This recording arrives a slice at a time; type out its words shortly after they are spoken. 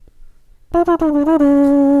Do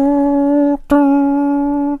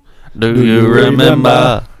you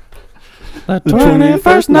remember the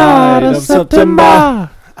 21st night of September?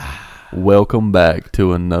 Welcome back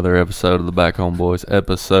to another episode of the Back Home Boys,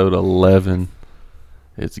 episode 11.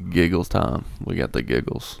 It's giggles time. We got the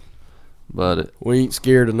giggles. But we ain't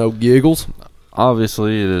scared of no giggles.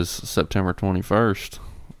 Obviously, it is September 21st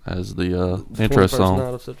as the intro song.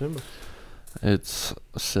 Night of September. It's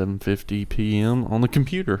 7:50 p.m. on the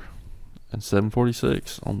computer and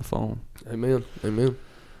 7:46 on the phone. Amen. Amen.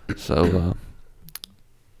 So,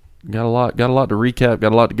 got a lot to recap.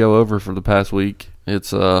 Got a lot to go over for the past week.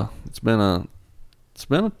 It's been a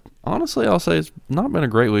honestly, I'll say it's not been a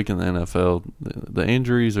great week in the NFL. The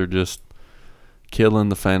injuries are just killing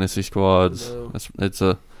the fantasy squads. No.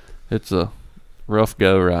 It's a rough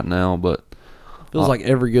go right now, but feels like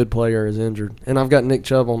every good player is injured. And I've got Nick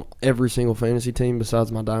Chubb on every single fantasy team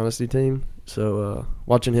besides my dynasty team. So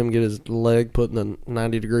watching him get his leg put in a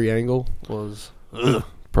 90-degree angle was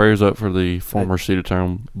prayers up for the former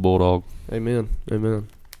Cedartown Bulldog. Amen. Amen.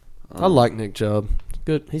 I like Nick Chubb.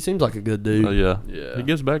 Good. He seems like a good dude. Oh yeah. He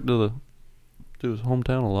gets back to his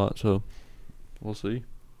hometown a lot, so we'll see.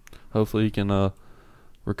 Hopefully he can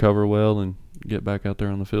recover well and get back out there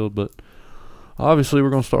on the field. But obviously we're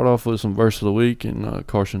going to start off with some verse of the week, and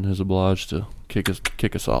Carson is obliged to kick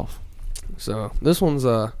us off. So this one's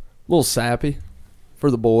a little sappy for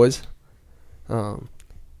the boys.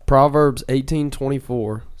 Proverbs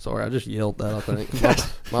 18:24. Sorry, I just yelled that, I think.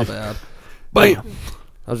 My bad. Bam!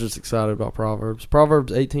 I was just excited about Proverbs.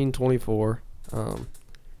 Proverbs 18:24.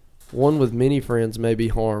 One with many friends may be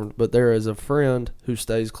harmed, but there is a friend who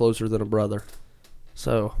stays closer than a brother.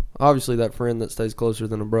 So, obviously that friend that stays closer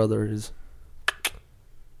than a brother is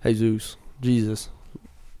Jesus.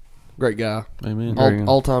 Great guy. Amen.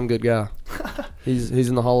 All-time good guy. He's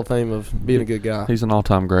in the Hall of Fame of being a good guy. He's an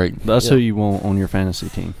all-time great. That's who you want on your fantasy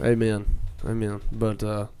team. Amen.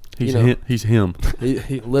 But he's him.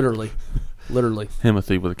 He literally.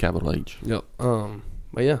 Timothy with a capital H. Yep.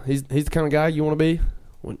 But yeah, he's the kind of guy you want to be.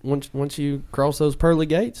 Once you cross those pearly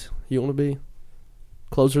gates, you want to be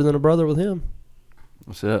closer than a brother with him.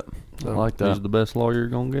 That's it. I like that. He's the best lawyer you're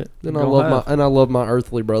gonna get. And I love my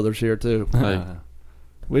earthly brothers here too. Hey.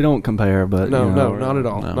 We don't compare, but no, not at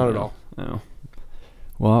all. Not at all. No.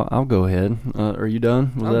 Well, I'll go ahead. Are you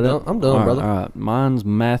done? I'm done, brother. All right. Mine's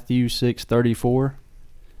Matthew 6:34.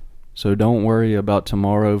 So don't worry about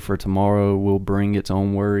tomorrow, for tomorrow will bring its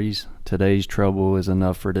own worries. Today's trouble is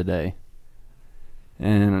enough for today.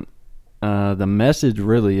 And the message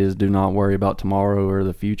really is do not worry about tomorrow or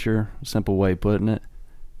the future. Simple way of putting it.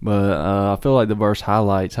 But I feel like the verse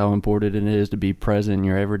highlights how important it is to be present in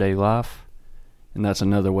your everyday life. And that's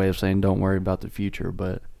another way of saying don't worry about the future.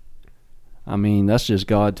 But, I mean, that's just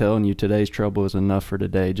God telling you today's trouble is enough for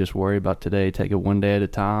today. Just worry about today. Take it one day at a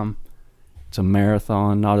time. It's a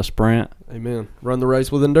marathon, not a sprint. Amen. Run the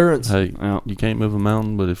race with endurance. Hey, you can't move a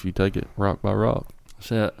mountain, but if you take it rock by rock,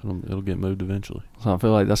 that's it. It'll get moved eventually. So I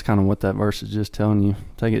feel like that's kind of what that verse is just telling you.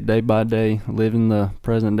 Take it day by day. Live in the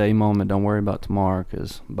present day moment. Don't worry about tomorrow,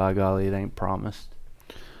 because by golly, it ain't promised.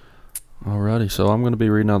 Alrighty, so I'm going to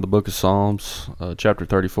be reading out the book of Psalms, chapter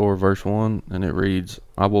 34, verse 1, and it reads,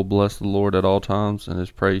 I will bless the Lord at all times, and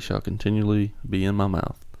his praise shall continually be in my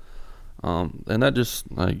mouth. And that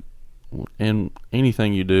just, like, in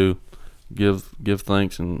anything you do, give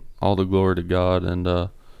thanks and all the glory to God, and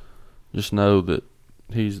just know that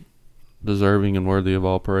he's deserving and worthy of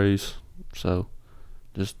all praise. So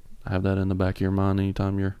just have that in the back of your mind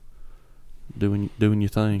anytime you're doing your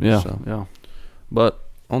thing. Yeah. But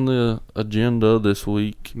on the agenda this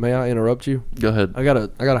week, may I interrupt you? Go ahead. I got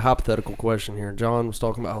a hypothetical question here. John was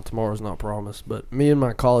talking about how tomorrow's not promised, but me and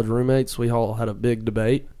my college roommates, we all had a big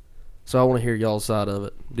debate. So I want to hear y'all's side of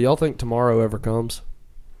it. Do y'all think tomorrow ever comes?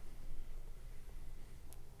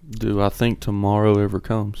 Do I think tomorrow ever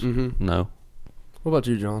comes? Mm-hmm. No. What about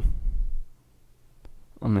you, John?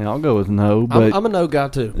 I mean, I'll go with no, but I'm a no guy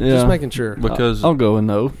too. Yeah. Just making sure. Because I'll go with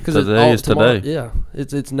no. Because today is today. Yeah,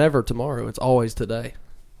 it's never tomorrow. It's always today.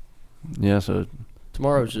 Yeah, so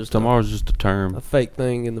tomorrow's just a term, a fake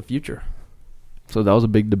thing in the future. So that was a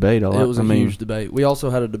big debate. It was a huge debate. We also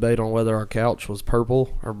had a debate on whether our couch was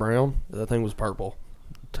purple or brown. That thing was purple.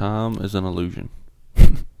 Time is an illusion.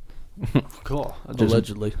 Cool.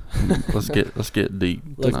 Allegedly. Let's get deep.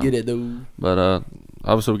 Let's get it, dude. But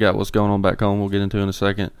obviously we got what's going on back home. We'll get into in a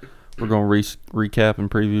second. We're going to recap and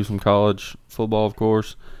preview some college football, of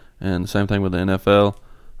course, and the same thing with the NFL.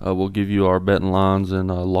 We'll give you our betting lines and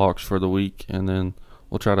locks for the week, and then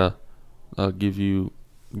we'll try to give you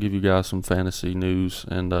guys some fantasy news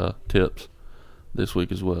and tips this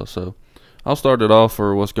week as well. So I'll start it off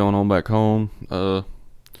for what's going on back home.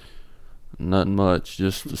 Nothing much,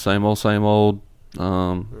 just the same old.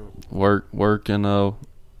 Work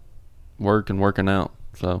and working out.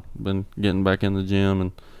 So been getting back in the gym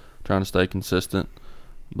and trying to stay consistent.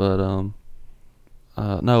 But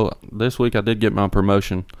no, this week I did get my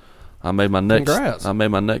promotion. I made my Congrats.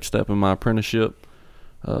 next step in my apprenticeship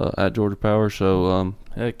at Georgia Power. So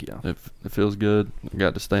Heck yeah. it feels good. I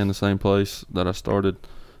got to stay in the same place that I started.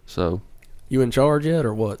 So You in charge yet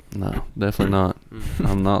or what? no, definitely not.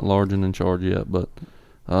 I'm not large and in charge yet, but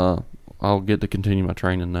I'll get to continue my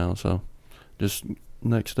training now. So just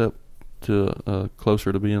next step to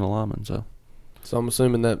closer to being a lineman. So I'm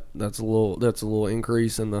assuming that's a little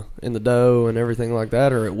increase in the dough and everything like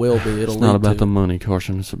that, or it will be. It'll it's not lead about to. the money,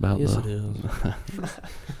 Carson. It's about Yes, the. it is.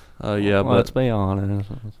 Yeah, Well, let's but be honest.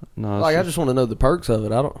 no. Like, I it's just want to know the perks of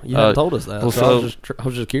it. You haven't told us that, well, so I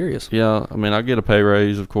was just curious. yeah. I mean, I get a pay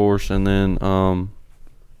raise, of course, and then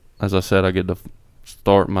as I said, I get to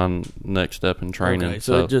start my next step in training. Okay,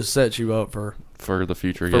 so it just sets you up for the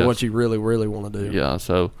future. for yes. what you really want to do. Yeah,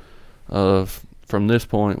 so from this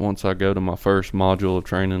point, once I go to my first module of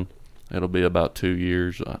training, it'll be about 2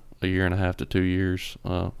 years, a year and a half to 2 years,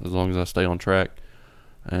 as long as I stay on track,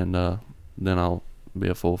 and then I'll be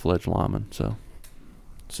a full-fledged lineman. So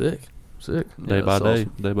Sick. day by that's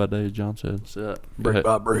day, as John said. awesome. Brick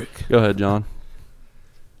by brick. Go ahead, John.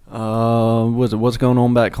 What's going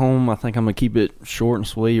on back home? I think I'm gonna keep it short and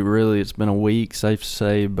sweet. Really, it's been a week, safe to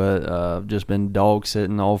say, but I've just been dog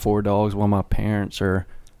sitting all 4 dogs while my parents are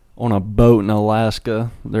on a boat in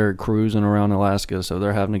Alaska. They're cruising around Alaska, so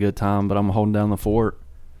they're having a good time. But I'm holding down the fort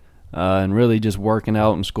and really just working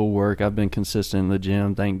out and schoolwork. I've been consistent in the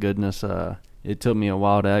gym, thank goodness. It took me a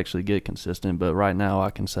while to actually get consistent, but right now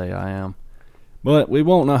I can say I am. But we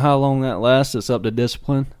won't know how long that lasts. It's up to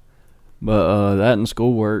discipline. But that and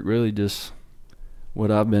schoolwork, really just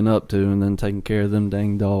what I've been up to, and then taking care of them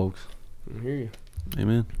dang dogs. I hear you.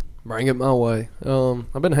 Amen. Bring it my way.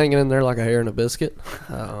 I've been hanging in there like a hair in a biscuit.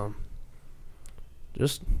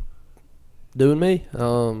 Just doing me.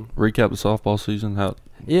 Recap the softball season. How?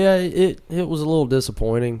 Yeah, it was a little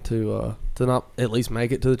disappointing to not at least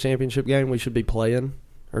make it to the championship game. We should be playing,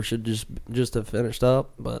 or should just have finished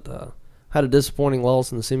up. But had a disappointing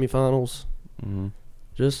loss in the semifinals. Mm-hmm.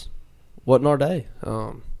 Just wasn't our day.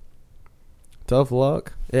 Tough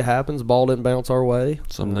luck. It happens. Ball didn't bounce our way.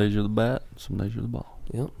 Some days you're the bat, some days you're the ball.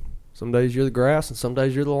 Yep. Some days you're the grass, and some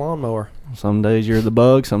days you're the lawnmower. Some days you're the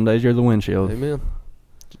bug, some days you're the windshield. Amen.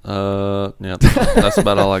 Yeah, that's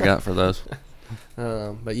about all I got for those.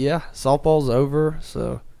 But yeah, softball's over,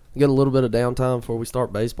 so we get a little bit of downtime before we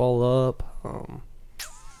start baseball up.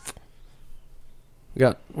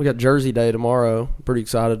 We got Jersey Day tomorrow. Pretty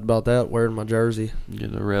excited about that. Wearing my jersey,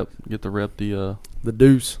 Get the rep the the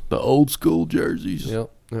Deuce. old school jerseys. Yep.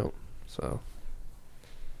 So,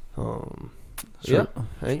 Sure.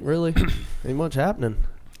 yeah, ain't much happening.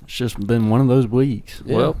 It's just been one of those weeks.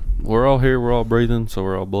 Yeah. Well, we're all here, we're all breathing, so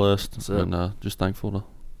we're all blessed, That's it. and just thankful to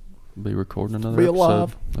be recording another Be episode.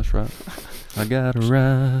 alive. That's right. I got a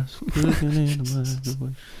rise cooking in the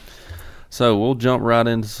microwave. So we'll jump right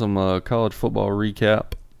into some college football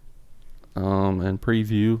recap and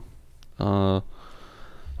preview.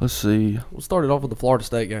 Let's see. We'll start it off with the Florida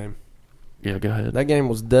State game. Yeah, go ahead. That game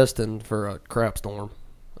was destined for a crap storm.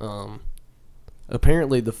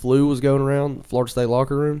 Apparently, the flu was going around the Florida State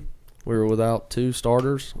locker room. We were without 2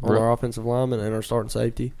 starters on our offensive lineman and our starting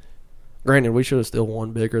safety. Granted, we should have still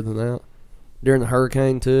won bigger than that. During the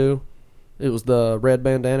hurricane, too, it was the red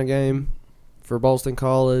bandana game for Boston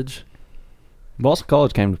College. Boston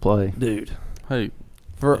College came to play. Dude. Hey,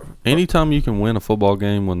 For anytime you can win a football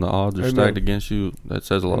game when the odds are Amen. stacked against you, that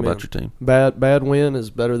says a lot Amen. about your team. bad win is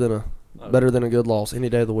better than a good loss any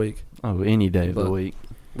day of the week. Oh, any day of the But- week.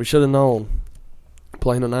 We should have known.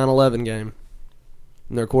 Playing a 9-11 game.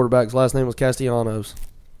 And their quarterback's last name was Castellanos.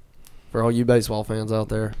 For all you baseball fans out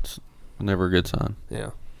there. Never a good sign.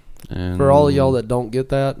 Yeah. And For all of y'all that don't get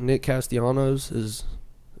that, Nick Castellanos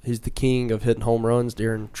he's the king of hitting home runs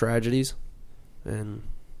during tragedies. And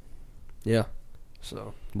yeah.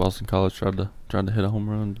 So Boston College tried to hit a home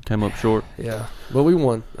run, came up short. yeah. But we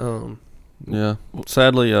won. Yeah.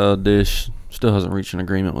 Sadly, Dish still hasn't reached an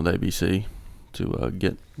agreement with ABC to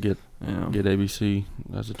get ABC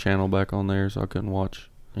as a channel back on there, so I couldn't watch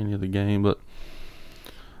any of the game. But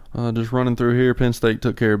just running through here, Penn State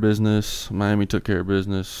took care of business. Miami took care of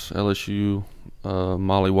business. LSU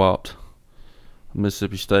mollywopped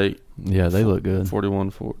Mississippi State. Yeah, they look good.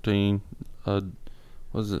 41-14.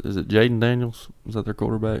 Is it Jaden Daniels? Was that their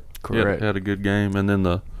quarterback? Correct. He had a good game, and then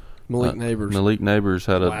the Malik Neighbors. Malik Neighbors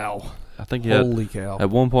had Wow. I think he had. Holy cow! At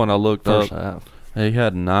one point, I looked First up. half. He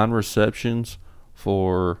had 9 receptions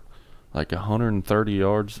for like 130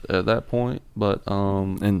 yards at that point, but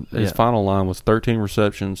And his final line was 13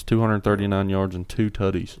 receptions, 239 yards, and 2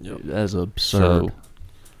 tutties. That's absurd. So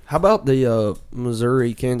How about the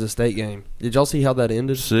Missouri-Kansas State game? Did y'all see how that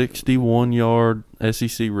ended? 61-yard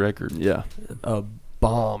SEC record. yeah. A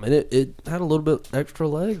bomb, and it had a little bit extra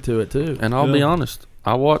leg to it too. And I'll be Yeah. honest,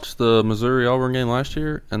 I watched the Missouri-Auburn game last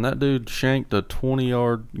year, and that dude shanked a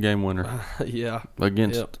 20-yard game winner Yeah.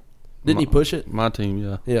 against Yep. Didn't he push it? my team,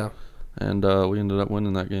 yeah. Yeah. And we ended up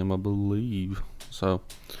winning that game, I believe. So,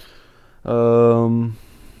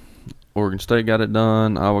 Oregon State got it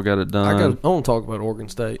done. Iowa got it done. I want to talk about Oregon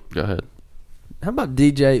State. Go ahead. How about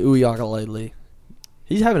DJ Uiagalelei?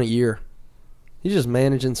 He's having a year. He's just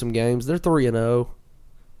managing some games. They're 3-0.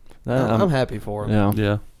 I'm happy for him. Yeah.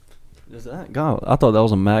 Yeah. Is that God? I thought that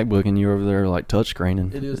was a MacBook, and you were over there like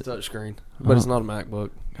touchscreening. It is touchscreen, but it's not a MacBook.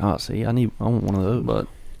 God, see, I want one of those. But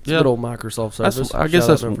It's good old Microsoft service. I guess Shout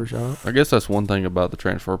that's out for shout out. I guess that's one thing about the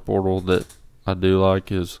transfer portal that I do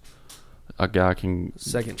like is a guy can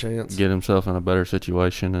Second chance. get himself in a better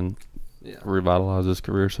situation and revitalize his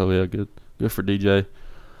career. So yeah, good for DJ.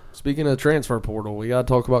 Speaking of transfer portal, we got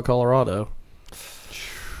to talk about Colorado.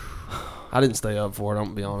 I didn't stay up for it. I'm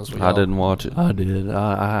gonna be honest with you. I didn't watch it. I did.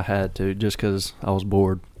 I had to just because I was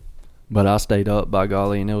bored. But I stayed up, by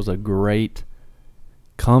golly, and it was a great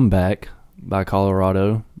comeback by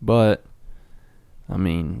Colorado. But, I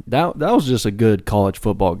mean, that was just a good college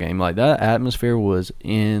football game. Like, that atmosphere was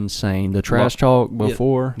insane. The trash talk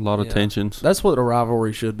before. A lot of tensions. That's what a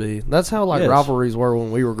rivalry should be. That's how Yes. rivalries were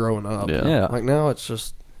when we were growing up. Yeah. Like now, it's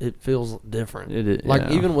just it feels different.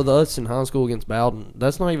 Yeah. Even with us in high school against Bowden,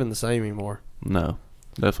 that's not even the same anymore. No,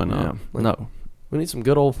 definitely Yeah. not. Like- No. We need some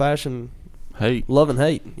good old fashioned Hate. love and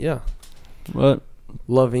hate. Yeah, But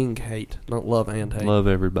loving hate, not love and hate. Love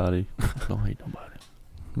everybody. Don't hate nobody.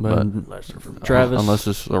 Unless they're from Travis. Unless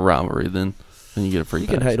it's a rivalry, then you get a free you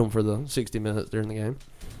pass. can hate them for the 60 minutes during the game.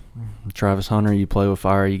 Travis Hunter, you play with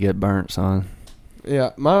fire, you get burnt, son.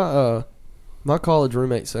 Yeah, my college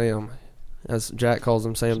roommate Sam, as Jack calls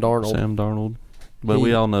him, Sam Darnold. Sam Darnold. But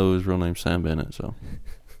we all know his real name's Sam Bennett, so.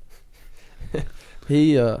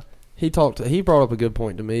 He brought up a good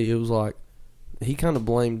point to me. It was like he kind of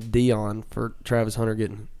blamed Dion for Travis Hunter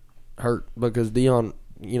getting hurt because Dion,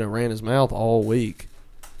 ran his mouth all week,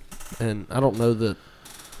 and I don't know that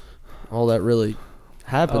all that really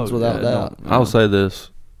happens without that. I'll say this.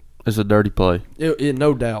 It's a dirty play.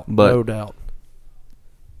 No doubt, But- no doubt.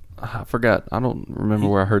 I forgot. I don't remember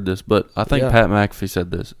where I heard this, but I think Yeah. Pat McAfee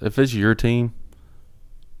said this. If it's your team,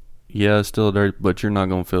 yeah, it's still dirty, but you're not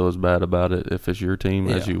going to feel as bad about it if it's your team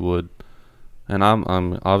as Yeah. you would. And I'm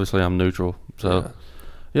obviously I'm neutral. So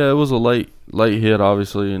yeah, it was a late hit,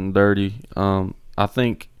 obviously, and dirty. I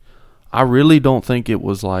really don't think it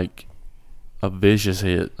was like a vicious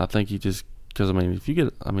hit. I think he just because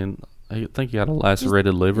I think he had a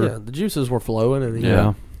lacerated liver. Yeah, the juices were flowing, and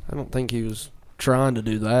Yeah. I don't think he was trying to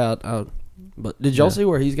do that. But did y'all see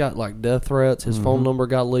where he's got like death threats? His phone number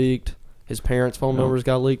got leaked. His parents' phone numbers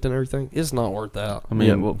got leaked and everything. It's not worth that. I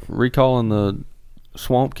mean, recalling the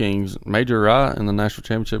Swamp Kings, Major Wright in the national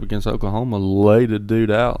championship against Oklahoma laid a dude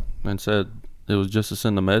out and said it was just to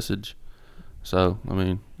send a message. So, I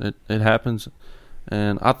mean, it happens.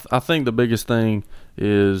 And I think the biggest thing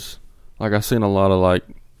is, like, I've seen a lot of, like,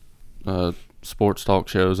 sports talk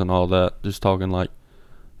shows and all that, just talking, like,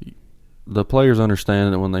 the players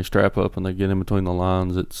understand that when they strap up and they get in between the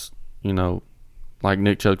lines, it's, like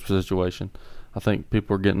Nick Chubb's situation. I think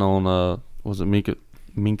people are getting on, was it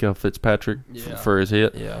Minka Fitzpatrick for his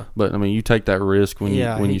hit? Yeah. But, I mean, you take that risk when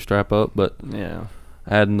you strap up, but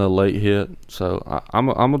adding the late hit. So, I'm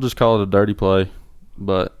going to just call it a dirty play,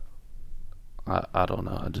 but I don't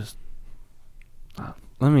know.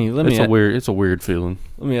 It's a weird feeling.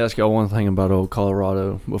 Let me ask y'all one thing about old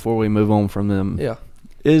Colorado before we move on from them. Yeah.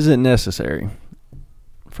 Is it necessary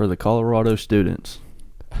for the Colorado students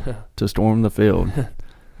to storm the field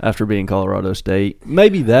after being Colorado State?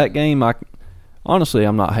 Maybe that game, honestly,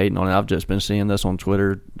 I'm not hating on it. I've just been seeing this on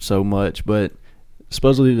Twitter so much, but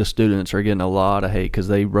supposedly the students are getting a lot of hate because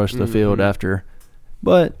they rushed the field after.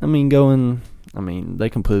 But, they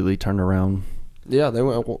completely turned around. Yeah, they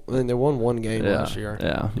won one game last year.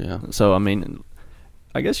 Yeah. So,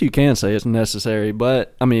 I guess you can say it's necessary,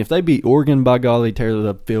 but if they beat Oregon, by golly, tear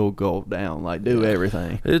the field goal down, like do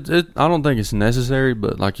everything. I don't think it's necessary,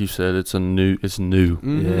 but like you said, it's new.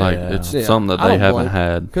 Mm-hmm. Like it's something that they haven't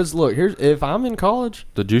had. Because look, if I'm in college,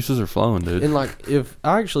 The juices are flowing, dude. and like if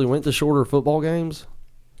I actually went to shorter football games,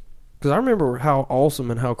 Because I remember how awesome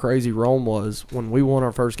and how crazy Rome was when we won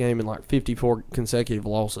our first game in like 54 consecutive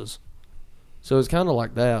losses. So it's kind of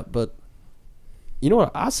like that. But you know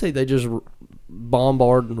what? I say they just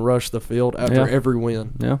bombard and rush the field after every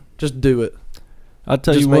win. Yeah. Just do it. I'll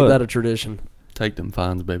tell just you make what. that a tradition. Take them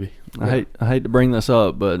fines, baby. I hate to bring this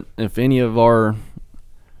up, but if any of our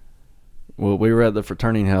we were at the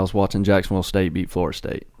fraternity house watching Jacksonville State beat Florida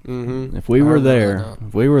State. Mm-hmm. If we were there,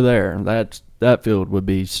 that field would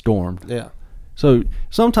be stormed. Yeah. So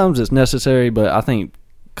sometimes it's necessary, but I think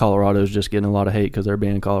Colorado's just getting a lot of hate because they're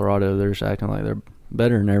being Colorado. They're just acting like they're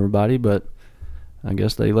better than everybody, but I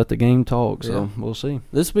guess they let the game talk, so we'll see.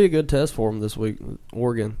 This will be a good test for them this week,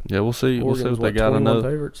 Oregon. Yeah, we'll see. We'll see what they got. 21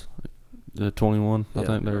 favorites. The 21. Yeah. I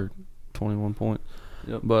think they're 21 points.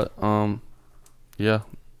 Yep. But yeah,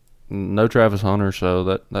 no Travis Hunter, so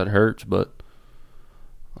that hurts. But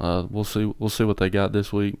we'll see. We'll see what they got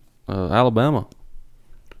this week. Alabama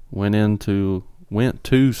went to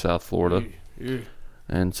South Florida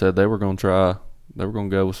and said they were going to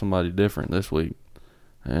go with somebody different this week,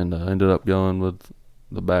 and ended up going with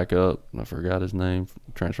the backup. I forgot his name.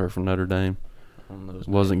 Transfer from Notre Dame.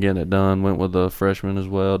 Wasn't getting it done. Went with a freshman as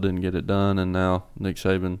well. Didn't get it done. And now Nick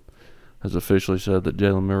Saban has officially said that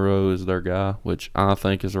Jalen Milroe is their guy, which I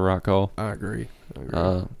think is a right call. I agree.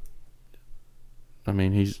 I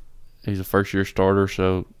mean, he's a first-year starter,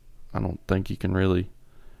 so I don't think you can really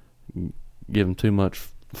give him too much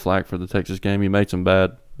flack for the Texas game. He made some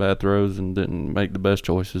bad throws and didn't make the best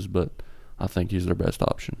choices, but I think he's their best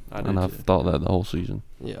option. I've thought that the whole season.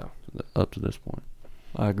 Yeah. Up to this point.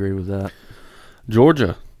 I agree with that.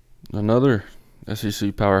 Georgia, another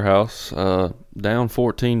SEC powerhouse, down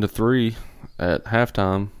 14-3 at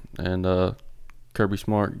halftime, and Kirby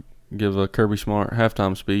Smart give a Kirby Smart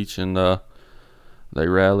halftime speech, and they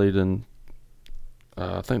rallied, and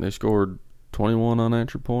I think they scored 21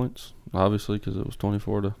 unanswered points, obviously because it was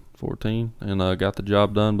 24-14, and got the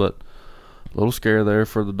job done. But a little scare there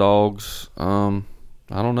for the Dogs. I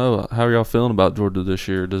don't know. How are y'all feeling about Georgia this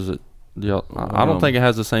year? I don't think it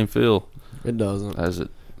has the same feel. It doesn't. As it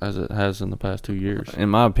has in the past 2 years. In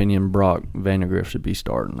my opinion, Brock Vandagriff should be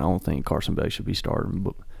starting. I don't think Carson Beck should be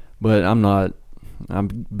starting. But I'm not. I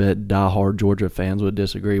bet diehard Georgia fans would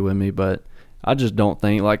disagree with me. But I just don't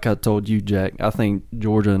think, like I told you, Jack, I think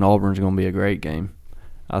Georgia and Auburn's going to be a great game.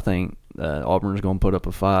 I think Auburn's going to put up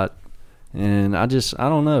a fight. And I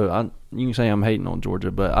don't know. You can say I'm hating on Georgia,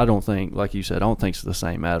 but I don't think, like you said, I don't think it's the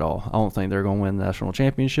same at all. I don't think they're going to win the national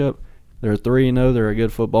championship. They're 3-0. They're a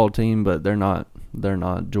good football team, but they're not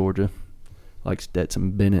Georgia, like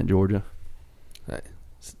Stetson Bennett, Georgia. Hey,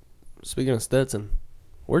 speaking of Stetson,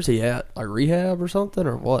 where's he at? Like rehab or something,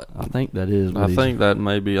 or what? I think that is. I think that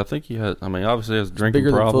may be. I think he has. I mean, obviously he has a drinking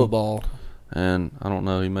bigger problem. Than football. And I don't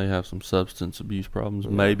know. He may have some substance abuse problems.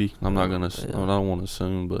 Yeah. Maybe. I'm not gonna. Yeah. I don't want to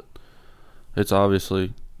assume, but it's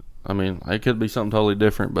obviously. I mean, it could be something totally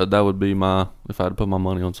different, but that would be my. If I had to put my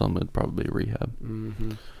money on something, it'd probably be rehab.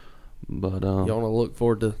 Mm-hmm. But y'all want to look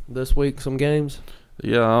forward to this week? Some games?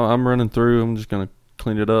 Yeah, I'm running through. I'm just gonna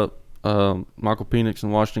clean it up. Michael Penix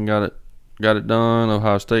and Washington got it done.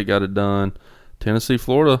 Ohio State got it done. Tennessee,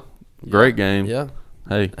 Florida, great game. Yeah.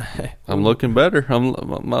 Hey, I'm looking better.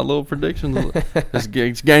 My little predictions. It's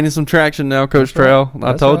gaining some traction now, Coach Trowell.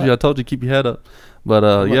 I told you, keep your head up.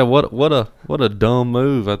 But yeah, what a dumb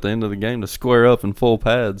move at the end of the game to square up in full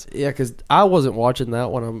pads. Yeah, because I wasn't watching that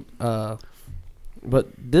one.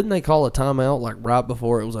 But didn't they call a timeout like right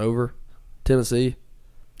before it was over? Tennessee?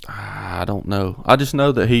 I don't know. I just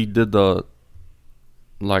know that he did the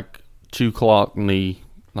chew clock knee.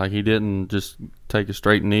 Like he didn't just take a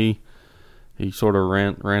straight knee. He sort of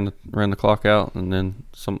ran the clock out, and then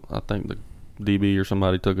I think the DB or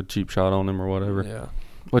somebody took a cheap shot on him or whatever. Yeah.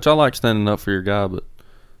 Which I like standing up for your guy, but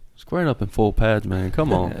squaring up in full pads, man.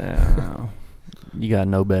 Come on. Yeah, you gotta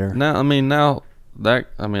know better. I don't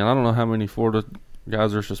know how many Florida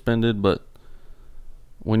guys are suspended, but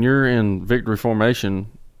when you're in victory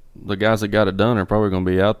formation, the guys that got it done are probably going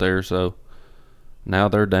to be out there. So now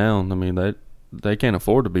they're down. I mean, they can't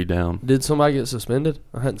afford to be down. Did somebody get suspended?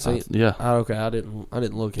 I hadn't seen it. Yeah. Okay, I didn't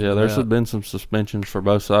look into that. Yeah, there's been some suspensions for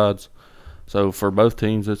both sides. So for both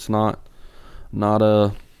teams, it's not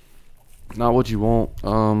what you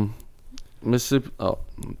want. Mississippi,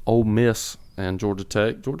 Ole Miss and Georgia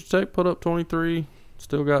Tech. Georgia Tech put up 23.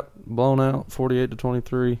 Still got blown out,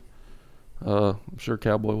 48-23. I'm sure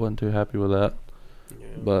Cowboy wasn't too happy with that. Yeah.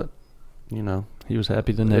 But, he was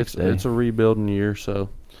happy the next day. It's a rebuilding year, so.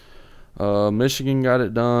 Michigan got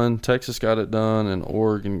it done, Texas got it done, and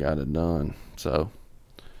Oregon got it done. So,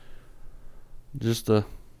 just I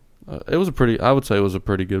would say it was a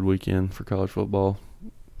pretty good weekend for college football.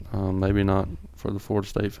 Maybe not for the Florida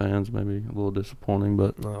State fans. Maybe a little disappointing,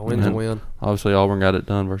 but Win's a win. obviously Auburn got it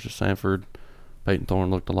done versus Sanford. Peyton Thorne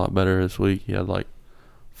looked a lot better this week. He had like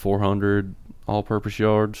 400 all-purpose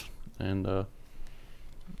yards, and I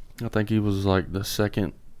think he was like the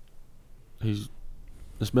second.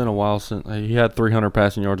 It's been a while since he had 300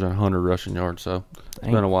 passing yards and 100 rushing yards. So it's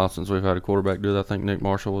been a while since we've had a quarterback do that. I think Nick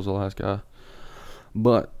Marshall was the last guy.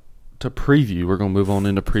 But to preview, we're going to move on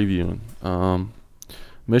into previewing.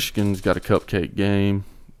 Michigan's got a cupcake game.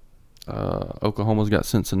 Oklahoma's got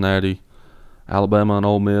Cincinnati. Alabama and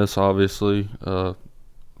Ole Miss, obviously.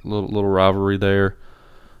 Little rivalry there.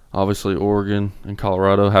 Obviously, Oregon and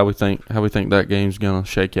Colorado. How we think that game's going to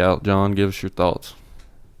shake out? John, give us your thoughts.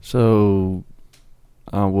 So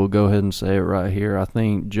we'll go ahead and say it right here. I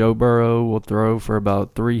think Joe Burrow will throw for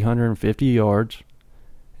about 350 yards.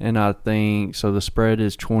 And I think, so the spread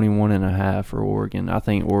is 21.5 for Oregon. I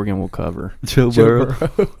think Oregon will cover. Joe Burrow.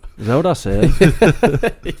 Is that what I said?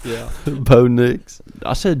 Yeah. Bo Nix.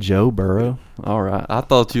 I said Joe Burrow. All right. I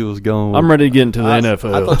thought you was going. I'm ready to get into the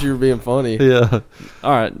NFL. I thought you were being funny. Yeah.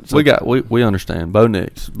 All right. So We understand. Bo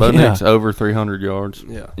Nix. Nix over 300 yards.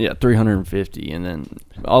 Yeah. 350. And then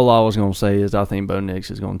all I was going to say is I think Bo Nix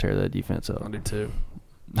is going to tear that defense up. I do too.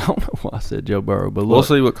 I don't know why I said Joe Burrow, but look. We'll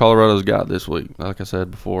see what Colorado's got this week. Like I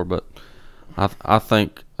said before, but I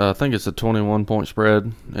think it's a 21-point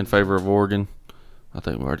spread in favor of Oregon. I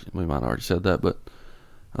think we might have already said that, but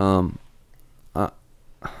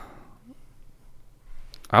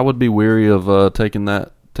I would be weary of taking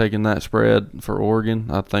that spread for Oregon.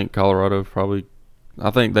 I think Colorado I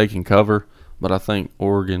think they can cover, but I think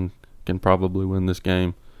Oregon can probably win this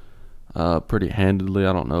game pretty handedly.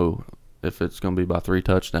 I don't know if it's going to be by 3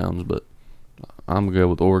 touchdowns, but I'm going to go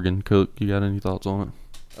with Oregon. Cook, you got any thoughts on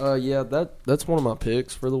it? Yeah, that's one of my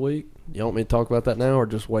picks for the week. You want me to talk about that now or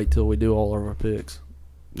just wait till we do all of our picks?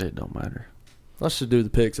 It don't matter. Let's just do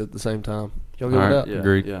the picks at the same time. Y'all good All with right, that? Yeah,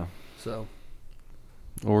 agreed. Yeah. So,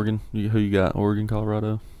 Oregon, who you got? Oregon,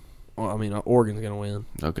 Colorado? well, I mean, Oregon's going to win.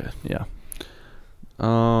 Okay. Yeah.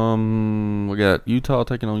 We got Utah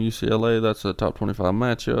taking on UCLA. That's a top 25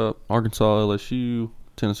 matchup. Arkansas, LSU.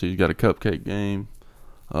 Tennessee's got a cupcake game.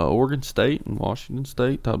 Oregon State and Washington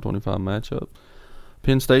State, top 25 matchup.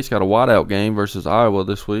 Penn State's got a whiteout game versus Iowa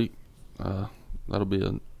this week. That'll be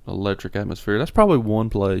an electric atmosphere. That's probably one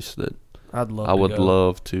place that I would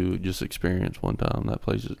love to just experience one time. That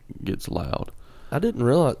place gets loud. I didn't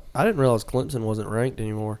realize Clemson wasn't ranked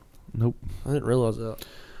anymore. Nope. I didn't realize that.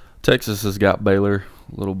 Texas has got Baylor.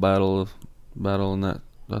 A little battle in that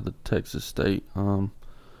the Texas State.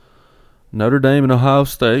 Notre Dame and Ohio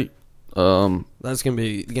State. That's going to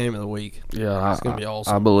be the game of the week. Yeah, it's going to be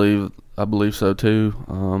awesome. I believe so too.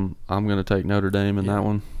 I'm going to take Notre Dame in that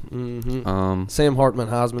one. Mm-hmm. Sam Hartman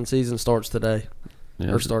Heisman season starts today.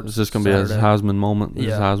 Yeah, starts is this going to be his Saturday. Heisman moment?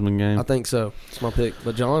 His Heisman game? I think so. It's my pick.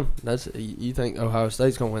 But John, you think Ohio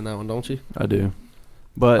State's going to win that one, don't you? I do.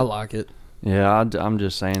 But I like it. Yeah, I'm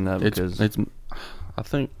just saying that because I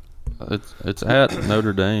think it's at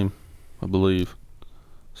Notre Dame, I believe.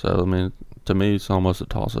 So I mean, to me, it's almost a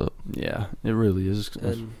toss-up. Yeah, it really is.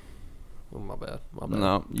 My bad.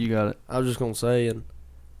 No, you got it. I was just going to say, and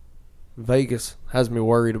Vegas has me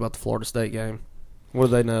worried about the Florida State game. What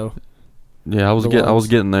do they know? Yeah, I was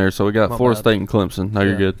getting there. So we got Florida State and Clemson. No,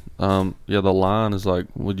 you're good. The line is like,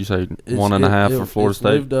 what'd you say, 1.5 for Florida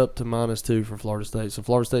State? It's moved up to -2 for Florida State. So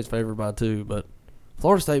Florida State's favored by 2, but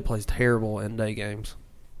Florida State plays terrible in day games.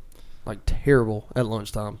 Like terrible at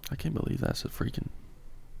lunchtime. I can't believe that's a freaking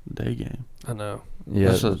day game. I know.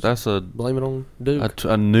 Yeah, that's a blame it on Duke.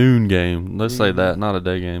 a noon game. Let's say that, not a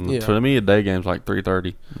day game. Yeah. For me, a day game's like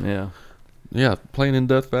 3:30. Yeah. Yeah, playing in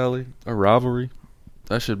Death Valley, a rivalry.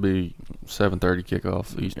 That should be 7:30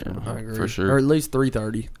 kickoff Eastern. I agree. For sure. Or at least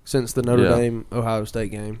 3:30 since the Notre Yeah. Dame Ohio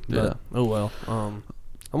State game. But, Yeah. oh well. I'm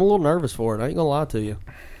a little nervous for it. I ain't gonna lie to you.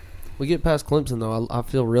 We get past Clemson though. I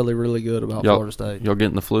feel really, really good about Florida State. Y'all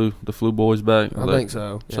getting the flu boys back? I think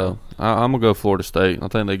so. Yeah. So I'm gonna go Florida State. I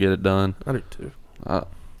think they get it done. I do too. I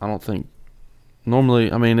don't think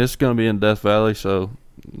normally. I mean, it's gonna be in Death Valley, so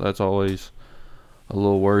that's always a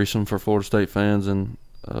little worrisome for Florida State fans, and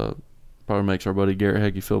probably makes our buddy Garrett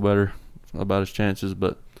Hickey feel better about his chances.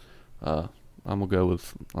 But I'm gonna go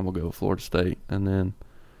with Florida State, and then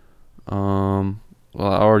well,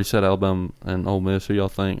 I already said Alabama and Ole Miss. Who y'all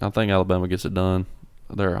think? I think Alabama gets it done.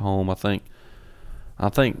 They're at home. I think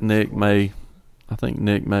Nick may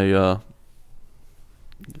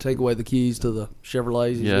take away the keys to the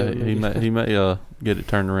Chevrolets. Yeah, he may get it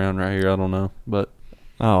turned around right here. I don't know, but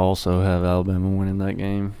I also have Alabama winning that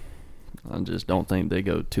game. I just don't think they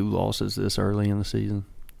go 2 losses this early in the season.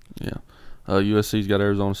 Yeah, USC's got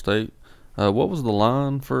Arizona State. What was the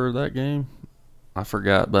line for that game? I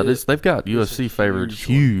forgot, but they've got USC favored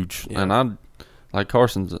huge, yeah. and I'll let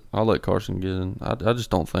Carson get in. I just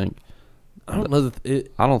don't think. I don't know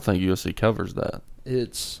I don't think USC covers that.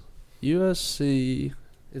 It's USC.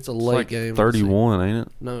 It's a It's late like game. 31, ain't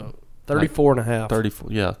it? No, 34 and a half.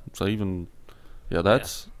 34. Yeah. So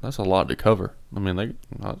that's a lot to cover. I mean,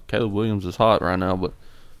 Caleb Williams is hot right now, but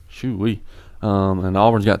and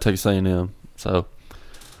Auburn's got Texas A&M. So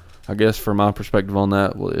I guess from my perspective on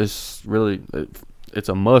that, well, it's really it's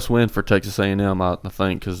a must-win for Texas A&M. I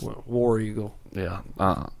think because War Eagle. Yeah,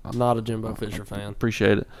 I'm not a Jimbo Fisher fan.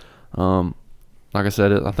 Appreciate it. Like I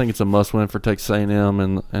said, I think it's a must-win for Texas A&M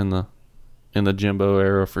in the Jimbo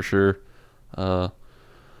era for sure. The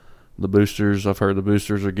boosters, I've heard the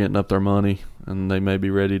boosters are getting up their money, and they may be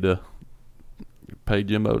ready to pay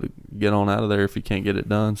Jimbo to get on out of there if he can't get it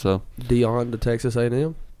done. So Dion to Texas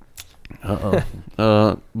A&M.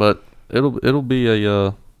 But it'll be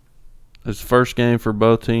it's the first game for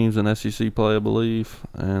both teams in SEC play, I believe,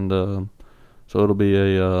 and so it'll be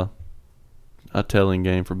a telling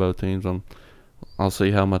game for both teams. I'll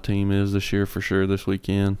see how my team is this year for sure this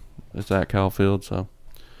weekend. It's at Kyle Field, so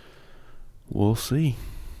we'll see.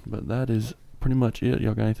 But that is pretty much it.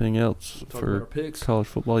 Y'all got anything else for college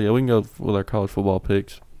football? Yeah, we can go with our college football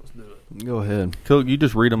picks. Let's do it. Go ahead. Cook, you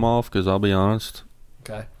just read them off because I'll be honest.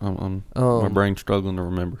 Okay. My brain's struggling to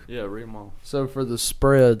remember. Yeah, read them all. So for the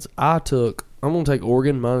spreads, I'm going to take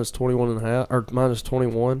Oregon minus 21.5 or minus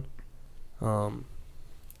 21.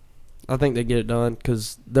 I think they get it done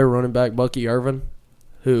because they're running back Bucky Irvin,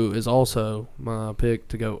 who is also my pick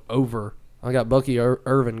to go over. I got Bucky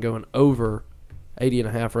Irvin going over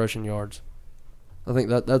 80.5 rushing yards. I think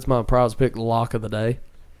that's my prize pick lock of the day.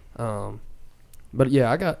 But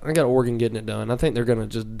yeah, I got Oregon getting it done. I think they're going to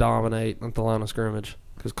just dominate at the line of scrimmage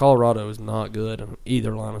because Colorado is not good on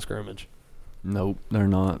either line of scrimmage. Nope, they're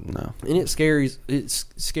not. No, and it scares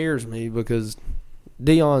me because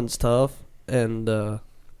Dion's tough, and I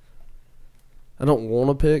don't want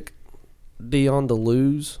to pick Dion to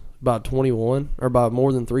lose by 21 or by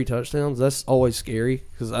more than 3 touchdowns. That's always scary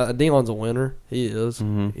because Dion's a winner. He is.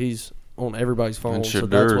 Mm-hmm. He's on everybody's phone. And so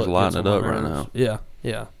that's what lighting it up right now.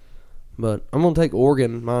 Yeah. But I'm going to take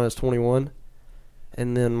Oregon minus 21.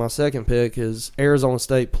 And then my second pick is Arizona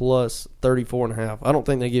State plus 34.5. I don't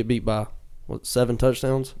think they get beat by, 5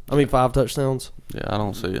 touchdowns? Yeah, I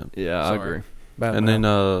don't see it. Yeah, I agree. And then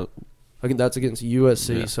I think that's against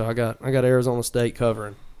USC, so I got Arizona State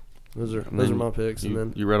covering. Those are my picks. And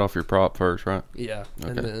then you read off your prop first, right? Yeah. Okay.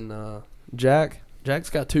 And then Jack's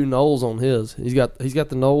got 2 Knowles on his. He's got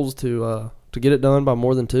the Knowles to get it done by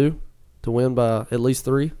more than 2, to win by at least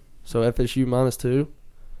 3. So FSU minus 2.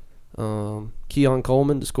 Keaton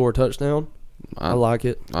Coleman to score a touchdown. I like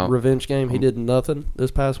it. Revenge game. He did nothing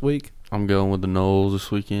this past week. I'm going with the Knowles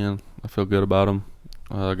this weekend. I feel good about him.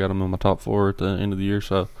 I got him in my top 4 at the end of the year,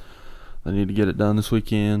 so I need to get it done this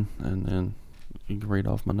weekend, and then you can read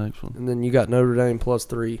off my next one. And then you got Notre Dame plus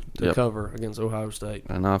 3 to cover against Ohio State.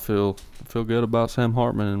 And I feel good about Sam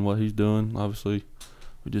Hartman and what he's doing. Obviously,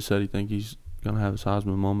 we just said he think he's going to have his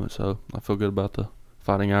Heisman moment, so I feel good about the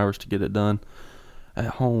Fighting Irish to get it done at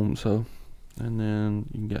home. So, and then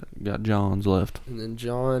you got John's left. And then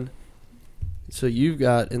John, so you've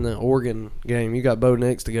got in the Oregon game, you got Bo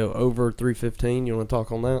Nix to go over 315. You want to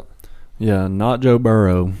talk on that? Yeah, not Joe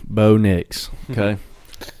Burrow, Bo Nix. Okay. I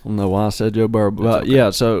don't know why I said Joe Burrow, but okay. Yeah,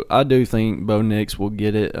 so I do think Bo Nix will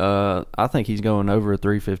get it. I think he's going over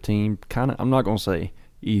 315. I'm not going to say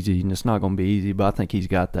easy, and it's not going to be easy, but I think he's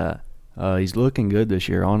got that. He's looking good this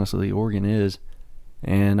year, honestly. Oregon is.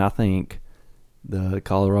 And I think the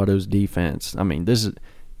Colorado's defense, I mean,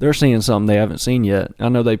 they're seeing something they haven't seen yet. I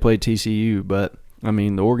know they played TCU, but I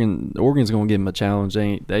mean, Oregon's going to give them a challenge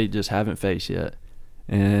they just haven't faced yet.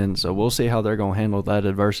 And so we'll see how they're going to handle that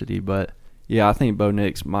adversity. But yeah, I think Bo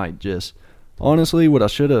Nix might just, honestly, what I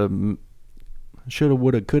should have,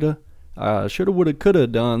 would have, could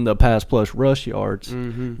have done the pass plus rush yards,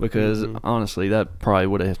 because honestly, that probably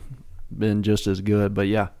would have been just as good. But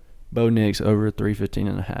yeah, Bo Nix over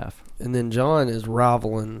 315.5. And then John is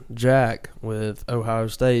rivaling Jack with Ohio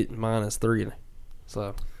State minus 3.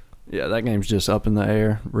 So yeah, that game's just up in the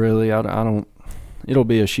air. Really, I don't. It'll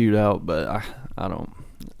be a shootout, but I don't.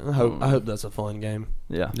 I hope that's a fun game.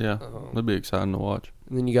 Yeah. It'll be exciting to watch.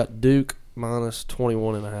 And then you got Duke minus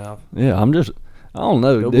 21.5. Yeah, I don't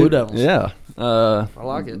know. Go Blue Devils. Yeah. I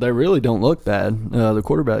like it. They really don't look bad. The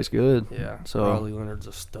quarterback's good. Yeah. So Riley Leonard's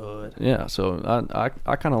a stud. Yeah. So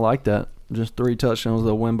I kind of like that. Just 3 touchdowns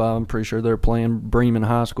they'll win by. I'm pretty sure they're playing Bremen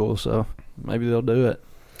High School, so maybe they'll do it.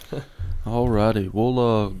 Alrighty,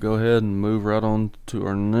 we'll go ahead and move right on to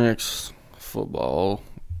our next football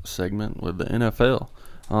segment with the NFL.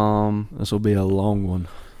 This will be a long one.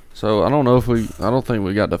 So I don't think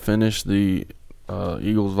we got to finish the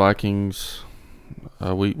Eagles Vikings.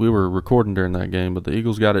 We were recording during that game, but the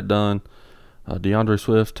Eagles got it done. DeAndre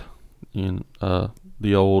Swift, in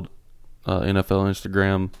the old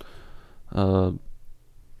NFL Instagram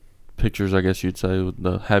pictures, I guess you'd say, with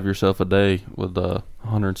the "Have yourself a day" with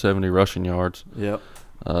 170 rushing yards. Yep.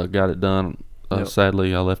 Got it done. Yep.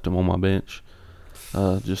 Sadly, I left him on my bench.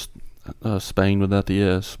 Just Spain without the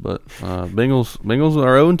S. But Bengals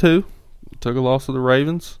are 0-2. Took a loss to the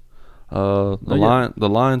Ravens. The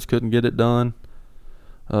Lions couldn't get it done.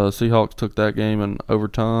 Seahawks took that game in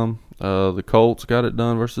overtime. The Colts got it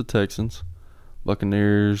done versus the Texans.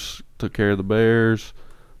 Buccaneers took care of the Bears.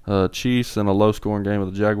 Chiefs in a low-scoring game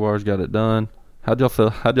with the Jaguars got it done. How'd y'all feel?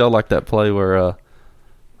 How'd y'all like that play where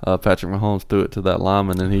Patrick Mahomes threw it to that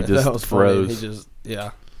lineman and he just froze?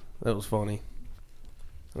 That was funny.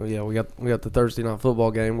 Oh yeah, we got the Thursday night football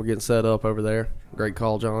game. We're getting set up over there. Great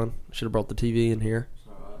call, John. Should have brought the TV in here.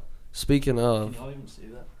 Speaking of, can y'all even see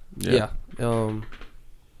that? yeah.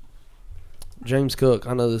 James Cook.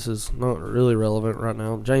 I know this is not really relevant right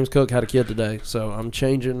now. James Cook had a kid today, so I'm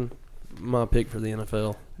changing my pick for the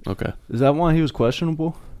NFL. Okay. Is that why he was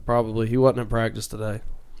questionable? Probably. He wasn't in practice today.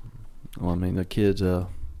 Well, I mean, the kid's a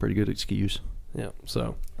pretty good excuse. Yeah.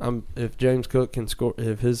 So if James Cook can score,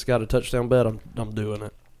 if he's got a touchdown bet, I'm doing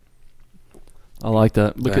it. I like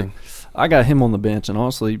that because Dang. I got him on the bench, and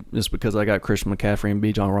honestly, it's because I got Christian McCaffrey and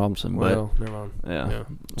B. John Robinson. But Well, never mind. yeah.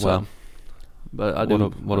 So, Wow. But I do.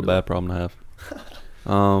 What a bad problem to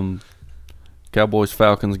have. Cowboys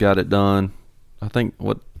Falcons got it done. I think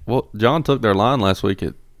what John took their line last week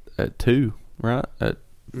at 2, right? At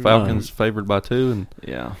Falcons favored by 2, and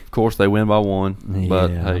Yeah. of course they win by 1.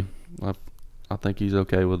 But Yeah. hey, I think he's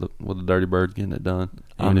okay with the Dirty Birds getting it done,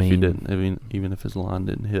 even if his line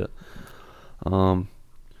didn't hit.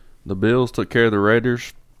 The Bills took care of the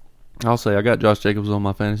Raiders. I'll say I got Josh Jacobs on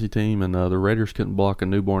my fantasy team, and the Raiders couldn't block a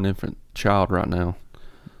newborn infant child right now,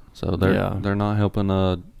 so they're not helping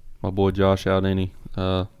my boy Josh out any.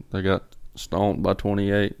 They got stomped by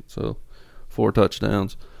 28, so 4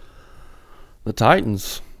 touchdowns. The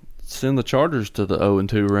Titans send the Chargers to the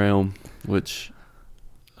 0-2 realm, which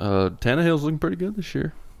Tannehill's looking pretty good this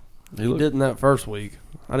year. He did in that first week.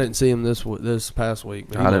 I didn't see him this past week.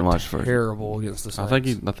 But I didn't watch the first. Terrible against the Saints.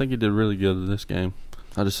 I think he did really good in this game.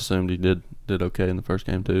 I just assumed he did okay in the first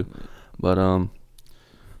game too. But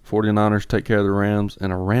 49ers take care of the Rams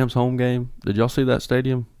in a Rams home game. Did y'all see that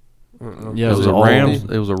stadium? Yeah, It was all Rams.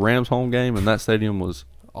 It was a Rams home game, and that stadium was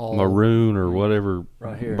All maroon or whatever,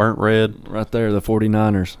 Right here. burnt red. Right there, the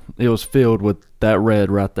 49ers. It was filled with that red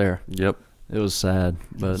right there. Yep. It was sad.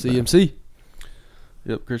 But CMC.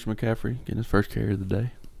 Yep. Christian McCaffrey getting his first carry of the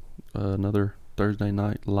day. Another Thursday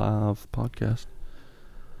night live podcast.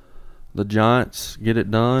 The Giants get it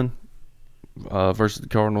done versus the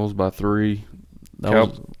Cardinals by 3. that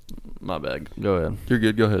was my bad. Go ahead. You're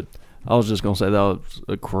good. Go ahead. I was just going to say that was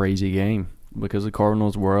a crazy game because the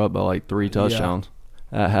Cardinals were up by like 3 touchdowns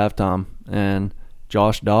at halftime. And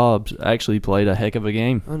Josh Dobbs actually played a heck of a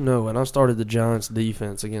game. I know, and I started the Giants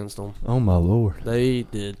defense against them. Oh, my Lord. They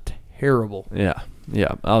did terrible. Yeah.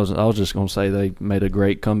 I was just going to say they made a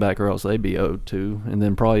great comeback or else they'd be 0-2 and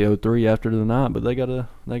then probably 0-3 after the night, but they got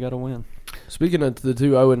to win. Speaking of the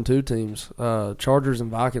 2 0-2 teams, Chargers and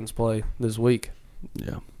Vikings play this week.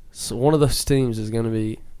 Yeah. So one of those teams is going to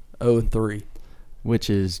be 0-3. Which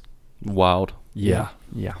is Wild. yeah.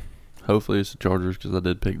 Hopefully it's the Chargers because I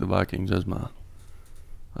did pick the Vikings as my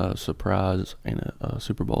surprise in a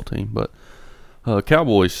Super Bowl team. But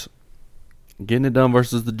Cowboys getting it done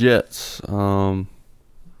versus the Jets.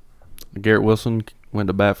 Garrett Wilson went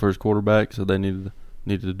to bat for his quarterback, so they needed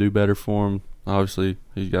to do better for him. Obviously,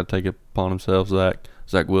 he's got to take it upon himself,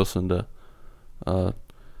 Zach Wilson, to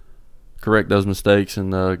correct those mistakes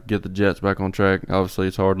and get the Jets back on track. Obviously,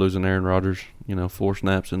 it's hard losing Aaron Rodgers, 4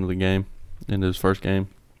 snaps into his first game.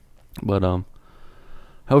 But how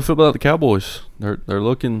do we feel about the Cowboys? They're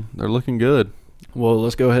looking good. Well,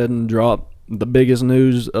 let's go ahead and drop the biggest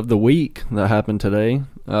news of the week that happened today.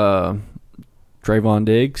 Trayvon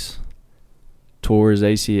Diggs tore his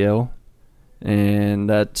ACL, and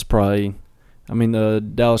that's probably – the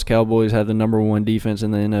Dallas Cowboys have the number 1 defense in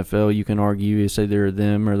the NFL. You can argue, you say they're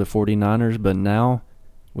them or the 49ers, but now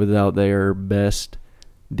without their best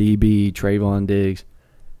DB, Trayvon Diggs,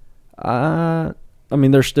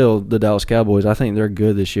 they're still the Dallas Cowboys. I think they're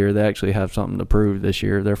good this year. They actually have something to prove this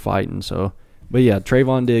year. They're fighting. So, but yeah,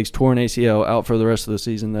 Trayvon Diggs tore an ACL, out for the rest of the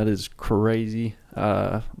season. That is crazy.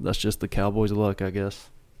 That's just the Cowboys' luck, I guess.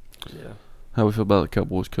 Yeah. How we feel about the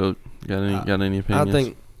Cowboys, coach? Got any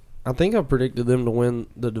opinions? I think I predicted them to win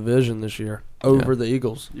the division this year over the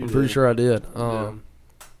Eagles. I'm pretty sure I did.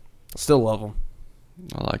 Still love them.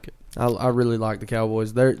 I like it. I really like the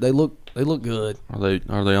Cowboys. They look good.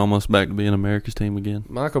 Are they almost back to being America's team again?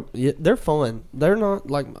 Michael, yeah, they're fun. They're not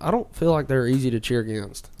like I don't feel like they're easy to cheer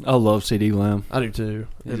against. I love C.D. Lamb. I do too.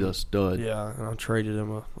 He's a stud. Yeah, and I traded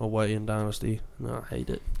him away in Dynasty. And I hate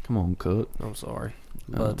it. Come on, Cook. I'm sorry,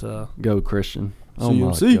 but Go Christian. Oh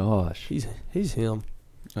CMC. my gosh. He's him.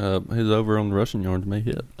 His over on the rushing yards may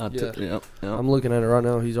hit. Yep. I'm looking at it right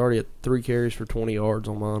now. He's already at 3 carries for 20 yards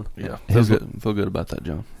on mine. Yeah, feel good about that,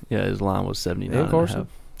 John. Yeah, his line was 79. And Carson.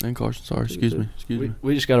 And Carson, sorry, excuse me.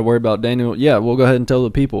 We just got to worry about Daniel. Yeah, we'll go ahead and tell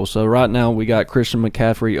the people. So right now we got Christian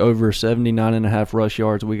McCaffrey over 79.5 rush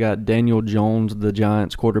yards. We got Daniel Jones, the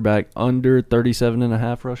Giants quarterback, under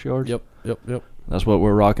 37.5 rush yards. Yep. That's what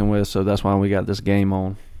we're rocking with, so that's why we got this game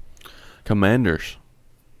on. Commanders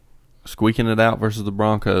squeaking it out versus the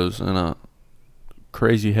Broncos in a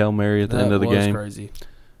crazy Hail Mary at the end of the game. That was crazy.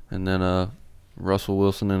 And then Russell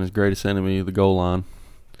Wilson and his greatest enemy, the goal line,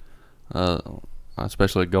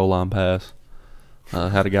 especially a goal line pass,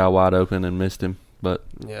 had a guy wide open and missed him. But,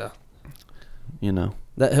 yeah,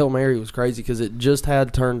 that Hail Mary was crazy because it just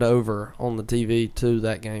had turned over on the TV to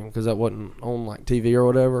that game because that wasn't on like TV or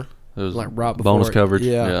whatever. It was like right before bonus coverage.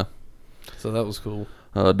 Yeah. So that was cool.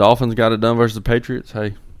 Dolphins got it done versus the Patriots.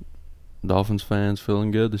 Hey, Dolphins fans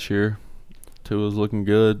feeling good this year. Tua's looking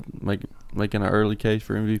good, making an early case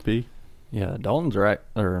for MVP. Yeah, the Dolphins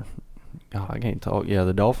are I can't talk. Yeah,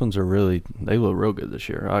 the Dolphins are they look real good this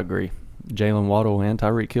year. I agree. Jalen Waddle and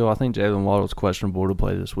Tyreek Hill. I think Jalen Waddle's questionable to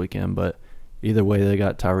play this weekend, but either way, they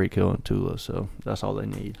got Tyreek Hill and Tua, so that's all they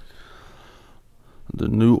need. The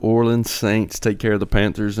New Orleans Saints take care of the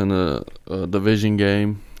Panthers in a division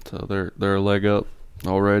game, so they're a leg up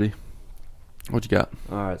already. What you got?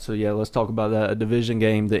 All right, so yeah, let's talk about that. A division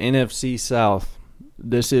game, the NFC South.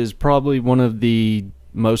 This is probably one of the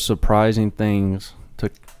most surprising things to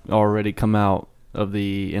already come out of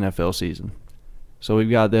the NFL season. So we've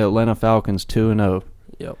got the Atlanta Falcons 2-0.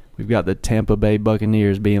 Yep. We've got the Tampa Bay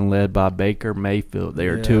Buccaneers being led by Baker Mayfield. They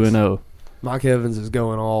are 2-0. Mike Evans is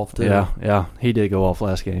going off too. Yeah, he did go off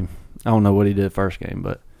last game. I don't know what he did first game,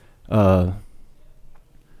 but oh,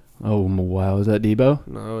 wow. Is that Debo?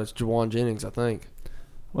 No, it's Jawan Jennings, I think.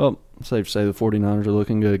 Well, safe to say the 49ers are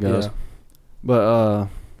looking good, guys. Yeah. But,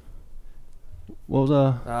 what was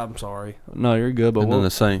I'm sorry. No, you're good. But and then the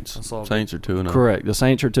Saints. Saints are 2-0. Correct. The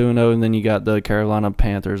Saints are 2-0, and then you got the Carolina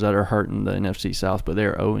Panthers that are hurting the NFC South, but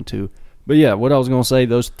they're 0-2. But, yeah, what I was going to say,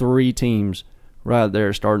 those three teams right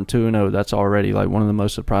there starting 2-0, that's already like one of the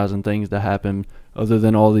most surprising things to happen other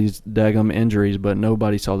than all these daggum injuries, but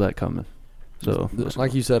nobody saw that coming. So,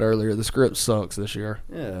 like you said earlier, the script sucks this year.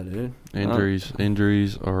 Yeah, dude.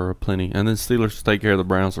 Injuries are plenty. And then Steelers take care of the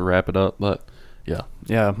Browns to wrap it up, but yeah.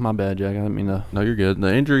 Yeah, my bad, Jack. I didn't mean to. No, you're good.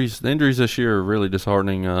 The injuries this year are really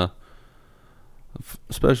disheartening,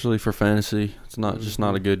 especially for fantasy. It's just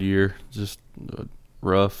not a good year. Just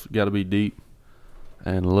rough. Got to be deep.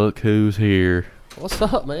 And look who's here. What's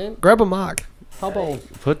up, man? Grab a mic. Hop on.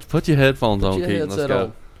 Put your headphones on, Keaton. Let's go.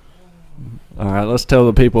 On. All right, let's tell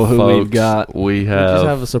the people who Folks, we've got. We just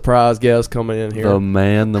have a surprise guest coming in here. The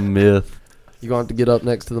man, the myth. You're going to have to get up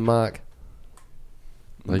next to the mic.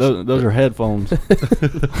 Those are headphones. How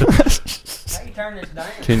you turn this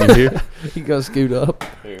down? Can you hear? You got to scoot up.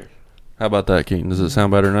 Here. How about that, Keaton? Does it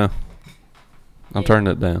sound better now? I'm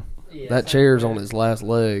turning it down. Yeah, that chair's on its last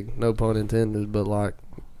leg. No pun intended, but like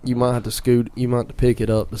you might have to pick it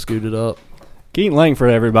up to scoot it up. Keaton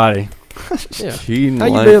Lankford, everybody. Yeah. Keaton How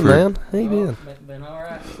you Lankford. been, man? How you been? Been all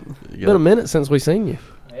right. Been a minute since we seen you.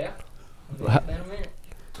 Yeah. Been a minute.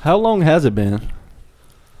 How long has it been?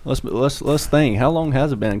 Let's think. How long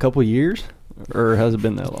has it been? A couple of years, or has it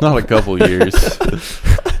been that long? Not a couple years.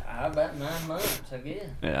 About 9 months, I guess.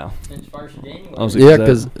 Yeah. Since 1st of January. Yeah,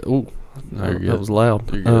 because that was loud.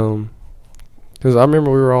 Because I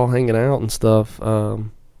remember we were all hanging out and stuff.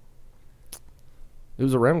 It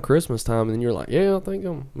was around Christmas time, and then you're like, "Yeah, I think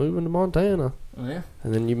I'm moving to Montana." Oh, yeah.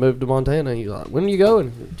 And then you moved to Montana, and you're like, "When are you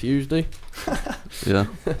going?" Tuesday. Yeah.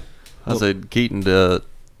 I said, Keaton, do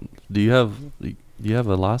you have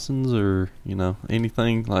a license or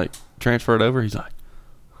anything like transferred over? He's like,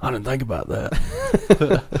 I didn't think about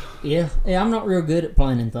that. Yeah, I'm not real good at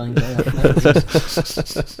planning things out.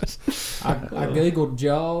 I Googled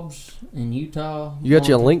jobs in Utah. You got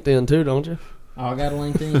your LinkedIn too, don't you? Oh, I got a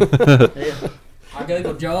LinkedIn. Yeah. I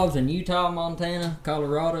Googled jobs in Utah, Montana,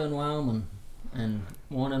 Colorado, and Wyoming, and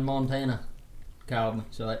one in Montana. called me,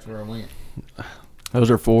 so that's where I went. Those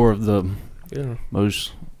are four of the Yeah.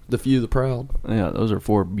 most. The few, the proud. Yeah, those are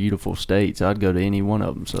four beautiful states. I'd go to any one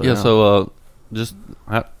of them. So Yeah. Just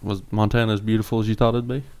was Montana as beautiful as you thought it'd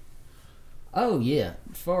be? Oh yeah,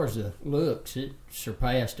 as far as the looks, it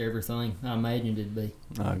surpassed everything I imagined it'd be.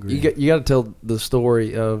 I agree. You got to tell the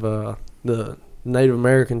story of the Native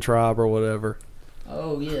American tribe or whatever.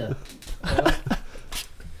 Oh yeah.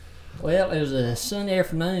 Well, it was a Sunday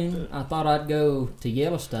afternoon. I thought I'd go to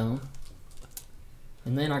Yellowstone.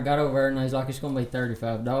 And then I got over there and they was like, it's going to be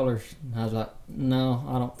 $35. And I was like, no,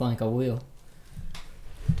 I don't think I will.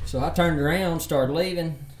 So I turned around, started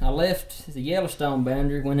leaving. I left the Yellowstone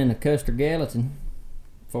boundary, went into Custer Gallatin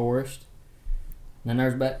Forest. Then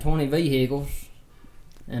there's about 20 vehicles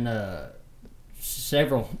and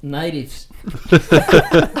several natives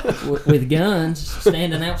with guns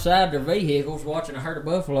standing outside their vehicles watching a herd of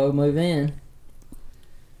buffalo move in.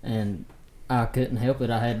 And I couldn't help it.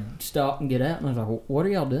 I had to stop and get out, and I was like, what are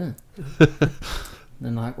y'all doing?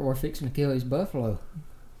 And like, we're fixing to kill these buffalo.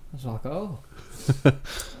 I was like, oh.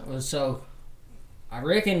 So I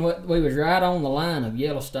reckon we was right on the line of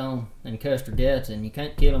Yellowstone and Custer Gallatin. You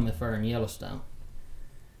can't kill them if they're in Yellowstone.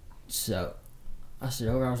 So I said,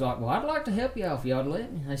 I was like, well, I'd like to help y'all if y'all would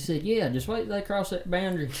let me. They said, yeah, just wait till they cross that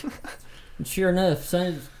boundary. And sure enough,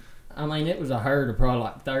 it was a herd of probably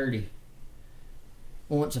like 30.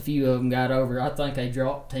 Once a few of them got over, I think they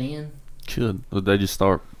dropped 10. Good. They just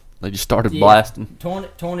started Yeah, blasting.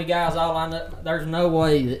 20 guys all lined up. There's no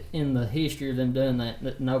way that in the history of them doing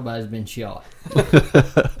that nobody's been shot.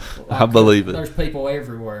 I believe it. There's people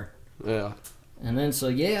everywhere. Yeah. And then,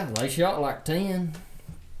 they shot like 10.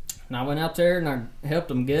 And I went out there and I helped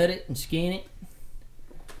them gut it and skin it.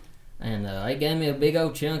 And they gave me a big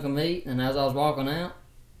old chunk of meat. And as I was walking out,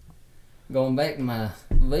 going back to my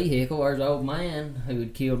vehicle, there's an old man who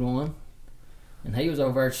had killed one. And he was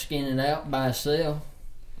over there skinning it out by himself.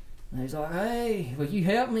 And he's like, hey, will you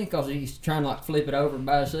help me? Because he's trying to like flip it over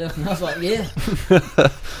by himself. And I was like, yeah.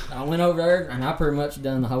 I went over there and I pretty much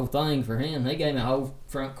done the whole thing for him. He gave me a whole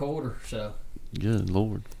front quarter. So Good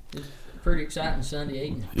Lord. it was a pretty exciting Sunday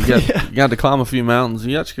evening. You got to climb a few mountains.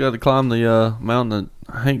 You actually got to climb the mountain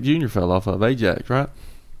that Hank Jr. fell off of, Ajax, right?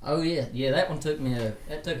 Oh yeah, that one took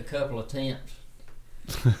a couple of attempts.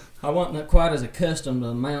 I wasn't quite as accustomed to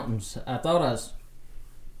the mountains. I thought I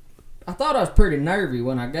was pretty nervy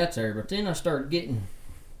when I got there, but then I started getting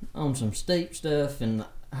on some steep stuff and the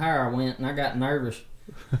higher I went, and I got nervous.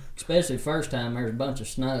 Especially first time there was a bunch of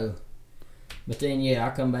snow. But then I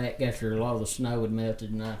come back after a lot of the snow had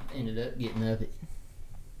melted, and I ended up getting up it.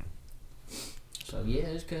 So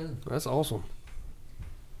it's cool. That's awesome.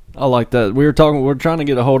 I like that. We're trying to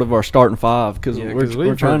get a hold of our starting five because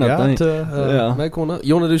we're trying to think. Make one up.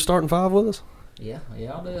 You want to do starting five with us? Yeah,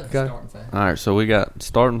 I'll do it. Okay. Starting fast. All right, so we got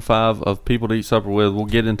starting five of people to eat supper with. We'll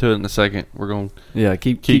get into it in a second. We're going to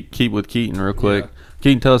keep with Keaton real quick. Yeah.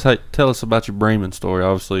 Keaton, tell us about your Bremen story.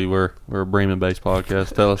 Obviously, we're a Bremen-based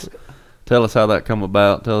podcast. Tell us how that come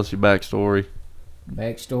about. Tell us your backstory.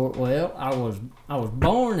 Backstory. Well, I was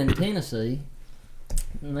born in Tennessee,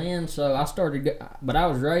 and then so I started, but I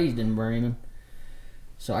was raised in Bremen.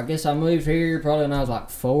 So I guess I moved here probably when I was like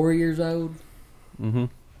 4 years old. Mm-hmm.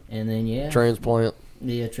 And then Transplant.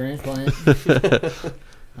 Yeah, transplant.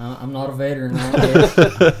 I'm not a veteran, I guess.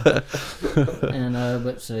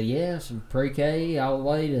 And some pre-K all the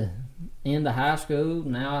way to into high school.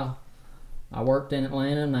 Now I worked in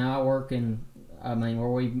Atlanta. Now I work where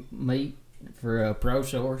we meet for Pro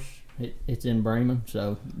Source. It's in Bremen.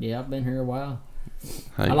 So I've been here a while.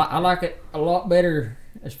 Hey. I like it a lot better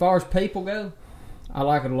as far as people go. I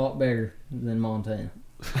like it a lot better than Montana.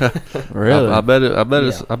 Really? I bet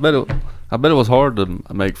it was hard to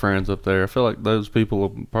make friends up there. I feel like those people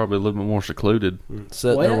are probably a little bit more secluded.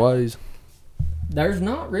 Set in their ways. There's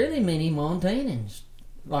not really many Montanans.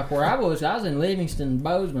 Like where I was in Livingston,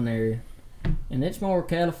 Bozeman area. And it's more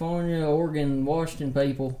California, Oregon, Washington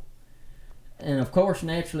people. And of course,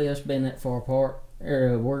 naturally, us being that far apart,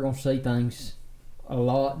 we're going to see things a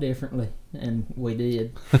lot differently. And we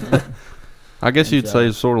did. I guess you'd say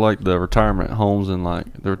it's sort of like the retirement homes and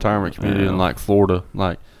like the retirement community in like Florida.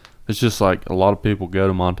 Like it's just like a lot of people go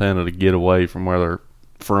to Montana to get away from where they're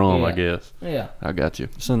from. I guess. Yeah. I got you.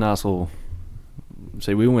 It's a nice little.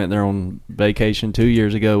 See, we went there on vacation 2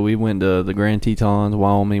 years ago. We went to the Grand Tetons,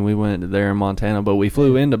 Wyoming. We went there in Montana, but we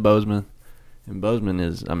flew into Bozeman. And Bozeman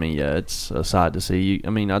is, it's a sight to see.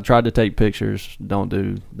 I tried to take pictures. Don't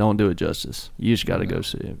do it justice. You just got to go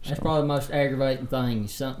see it. That's probably the most aggravating thing.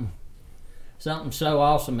 Something so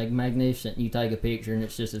awesome and magnificent, you take a picture and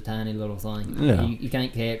it's just a tiny little thing. Yeah. You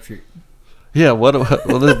can't capture it. Yeah, well,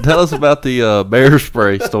 then tell us about the bear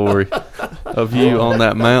spray story of you on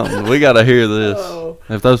that mountain. We got to hear this.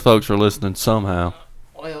 If those folks are listening somehow.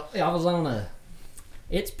 Well, I was on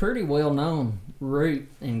it's pretty well known route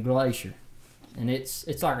in Glacier. And it's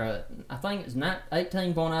like I think it's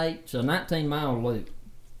 18.8, so 19-mile loop.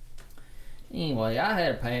 Anyway, I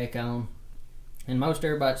had a pack on. And most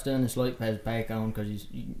everybody that's doing this loop has a pack on because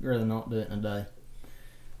you really not do it in a day.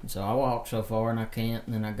 And so I walked so far and I camped,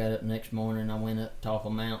 and then I got up the next morning and I went up top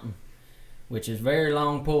of a mountain, which is a very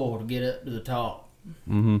long pull to get up to the top.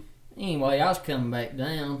 Mm-hmm. Anyway, I was coming back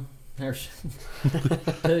down. There's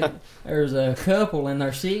a couple in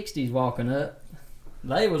their 60s walking up.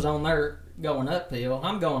 They was on their going uphill.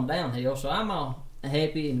 I'm going downhill, so I'm all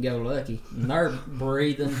happy and go lucky. And they're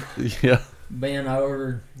breathing, Yeah. bent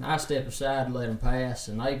over. I step aside to let them pass,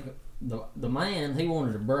 and the man, he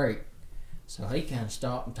wanted a break. So he kind of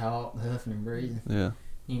stopped and talked, huffing and breathing. Yeah.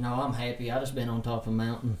 You know, I'm happy. I just been on top of a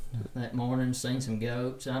mountain that morning, seen some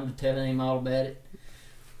goats. I'm just telling him all about it.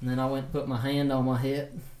 And then I went and put my hand on my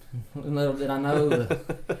hip. Little did I know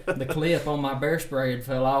the clip on my bear spray had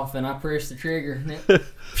fell off, and I pressed the trigger, and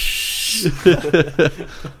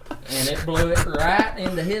it blew it right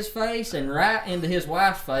into his face and right into his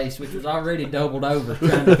wife's face, which was already doubled over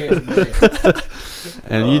trying to catch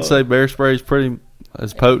breath. And you'd say bear spray is pretty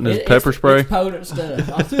as potent as pepper spray? It's potent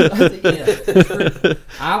stuff.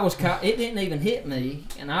 It didn't even hit me,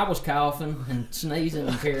 and I was coughing and sneezing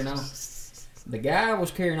and carrying on. The guy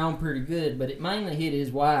was carrying on pretty good, but it mainly hit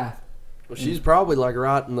his wife. Well, she's probably like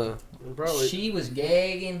right in the. Probably. She was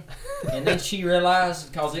gagging, and then she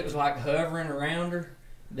realized because it was like hovering around her.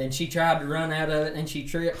 Then she tried to run out of it, and she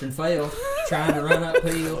tripped and fell trying to run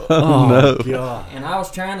uphill. Oh, no. God. And I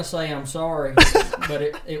was trying to say I'm sorry,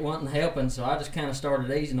 but it wasn't helping, so I just kind of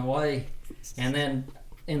started easing away. And then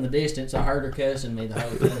in the distance, I heard her cussing me the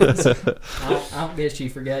whole time. I don't guess she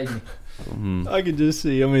forgave me. I could just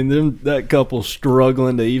see. I mean, that couple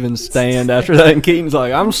struggling to even stand after that, and Keaton's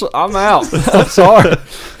like, "I'm out. I'm sorry."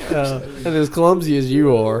 And as clumsy as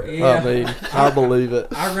you are, Yeah. I mean, I believe it.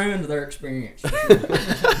 I ruined their experience.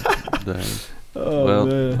 Dang. Oh, Well,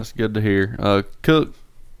 man. that's good to hear. Cook,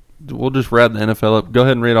 we'll just wrap the NFL up. Go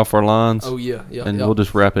ahead and read off our lines, Oh yeah, yeah. and yeah. we'll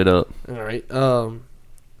just wrap it up. All right.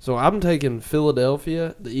 So I'm taking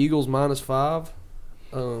Philadelphia, the Eagles -5,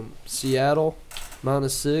 Seattle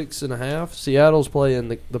 -6.5. Seattle's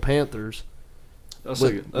playing the Panthers That's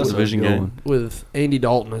with- a division good game. one. with Andy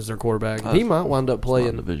Dalton as their quarterback. He might wind up It's not a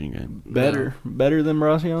playing. division game. Better than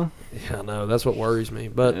Bryce Young. Yeah, I know that's what worries me,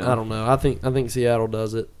 but Yeah. I don't know. I think Seattle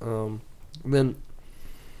does it. Then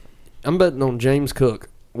I'm betting on James Cook.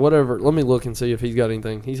 Whatever. Let me look and see if he's got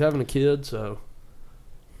anything. He's having a kid, so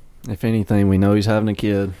If anything, we know he's having a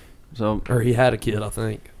kid. So or he had a kid, I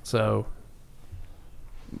think. So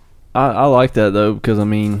I like that though, because I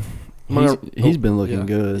mean, he's been looking yeah,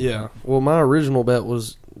 good. Yeah. Well, my original bet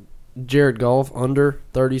was Jared Goff under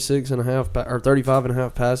 36.5 or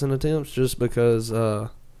 35.5 passing attempts, just because the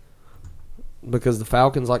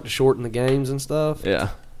Falcons like to shorten the games and stuff. Yeah.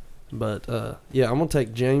 But yeah, I'm gonna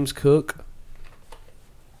take James Cook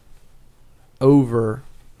over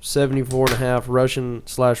 74.5 rushing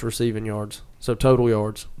 / receiving yards. So total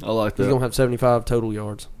yards. I like He's that. gonna have 75 total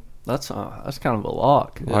yards. That's kind of a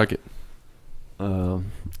lock. Like it.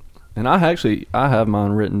 And I have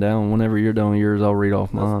mine written down. Whenever you're done with yours, I'll read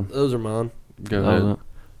off mine. Those are mine. Go ahead.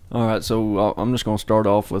 All right, so I'm just going to start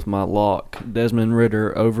off with my lock. Desmond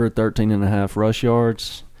Ridder over 13.5 rush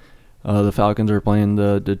yards. The Falcons are playing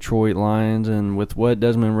the Detroit Lions, and with what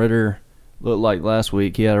Desmond Ridder looked like last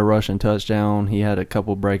week, he had a rushing touchdown. He had a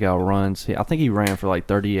couple breakout runs. I think he ran for like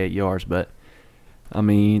 38 yards, but I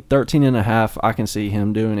mean, 13.5, I can see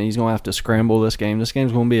him doing it. He's going to have to scramble this game. This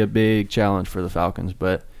game's going to be a big challenge for the Falcons,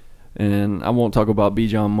 and I won't talk about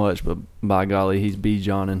Bijan much, but by golly, he's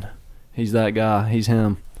Bijanin. He's that guy. He's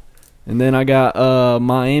him. And then I got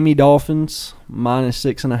Miami Dolphins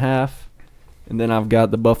 -6.5, and then I've got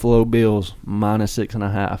the Buffalo Bills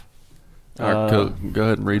 -6.5. All right, Cook, go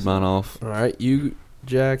ahead and read mine off. All right,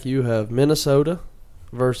 Jack, you have Minnesota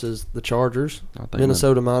versus the Chargers. I think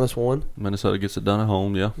Minnesota -1. Minnesota gets it done at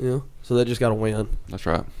home, yeah. Yeah, so they just got to win That's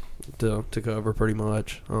right. to cover pretty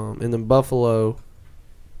much. And then Buffalo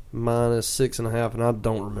 -6.5, and I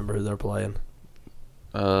don't remember who they're playing.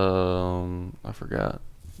 I forgot.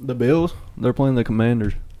 The Bills, they're playing the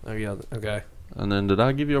Commanders. Oh yeah, okay. And then did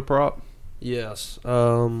I give you a prop? Yes.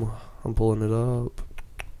 I'm pulling it up.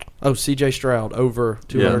 Oh, C.J. Stroud over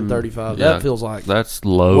 235. Yeah. That feels like. That's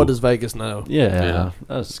low. What does Vegas know? Yeah.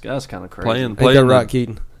 That's kind of crazy. Playing Ain't that the, right,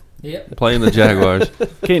 Keaton? Yep. Playing the Jaguars.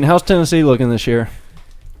 Keaton, how's Tennessee looking this year?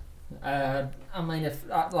 I I mean,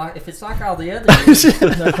 if it's like all the other years,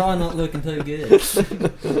 they're probably not looking too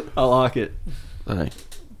good. I like it. Hey,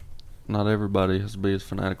 not everybody has to be as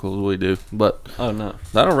fanatical as we do. But Oh, no.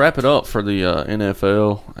 that'll wrap it up for the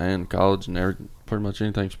NFL and college and pretty much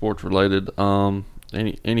anything sports related.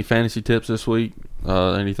 Any fantasy tips this week?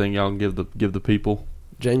 Anything y'all can give the people?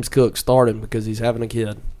 James Cook starting because he's having a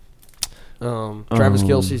kid. Travis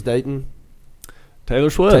Kelce's dating Taylor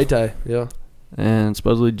Swift. Tay-Tay. Yeah. And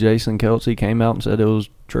supposedly Jason Kelce came out and said it was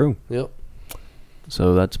true. Yep.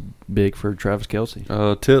 So that's big for Travis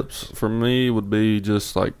Kelce. Tips for me would be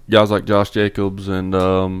just like guys like Josh Jacobs and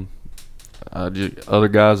other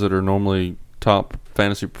guys that are normally top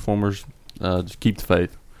fantasy performers. Just keep the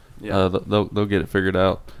faith. Yeah. They'll get it figured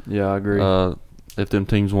out. Yeah, I agree. If them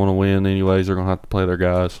teams want to win, anyways, they're gonna have to play their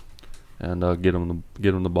guys and get them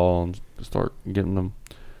the ball and start getting them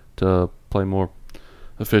to play more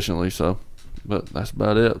efficiently. So, but that's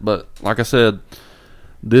about it. But like I said,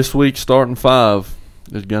 this week's starting five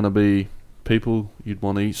is gonna be people you'd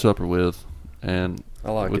want to eat supper with, and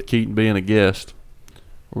I like with it. Keaton being a guest,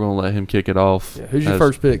 we're gonna let him kick it off. Yeah. Who's your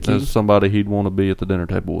first pick, Keaton? As somebody he'd want to be at the dinner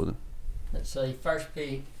table with him. Let's see. First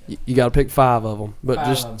pick. You got to pick 5 of them, but Five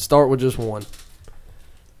just of 'em. start with just one.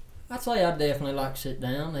 I'd say I'd definitely like to sit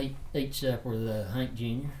down, eat supper with Hank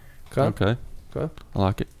Jr. Okay. I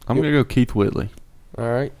like it. I'm gonna go Keith Whitley. All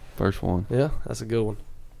right. First one. Yeah, that's a good one.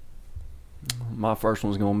 My first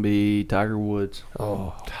one's going to be Tiger Woods.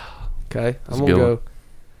 Oh. Okay. That's I'm a going to good go.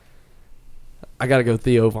 I got to go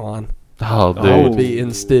Theo Vaughn. Oh, dude. I would be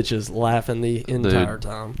in stitches laughing the entire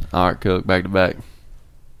time. All right, Cook, back to back.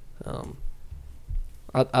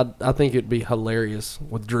 I think it'd be hilarious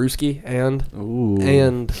with Drewski and Ooh.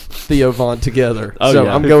 Theo Vaughn together. Oh, so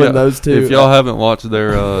yeah. I'm If going y'all- those two. If y'all haven't watched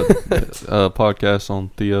their podcast on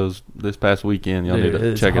Theo's this past weekend, y'all Dude, need to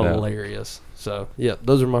it's check it out. hilarious. So yeah,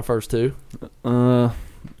 those are my first two.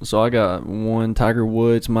 So I got one Tiger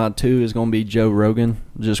Woods. My two is going to be Joe Rogan,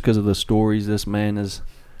 just because of the stories this man has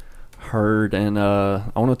heard, and I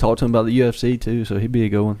want to talk to him about the UFC too. So he'd be a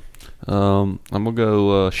good one. I'm gonna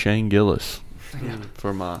go Shane Gillis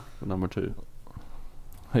for my number two.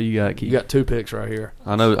 Who you got, Keith? You got 2 picks right here.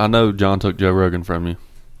 I know John took Joe Rogan from you.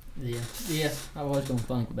 Yeah, I was going to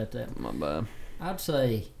think about that. My bad. I'd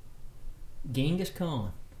say Genghis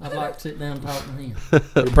Khan. I'd like to sit down and talk to him.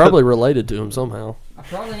 You're probably related to him somehow. I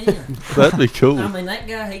probably am. That'd be cool. I mean, that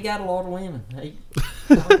guy, he got a lot of women.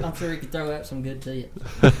 I'm sure he could throw out some good tips.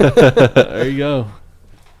 There you go.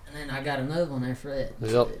 And then I got another one after that.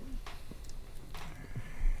 Yep.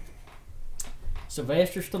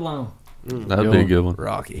 Sylvester Stallone. That'd be a good one.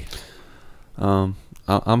 Rocky. I'm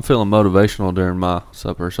feeling motivational during my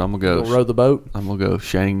supper, so I'm gonna Row the boat. I'm gonna go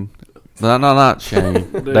Shane. No, not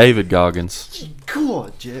Shane. David Goggins. Come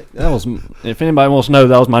on, Jack. That was. If anybody wants to know,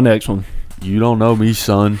 that was my next one. You don't know me,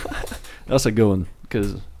 son. That's a good one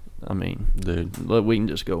because, I mean, Dude. we can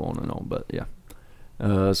just go on and on, but yeah.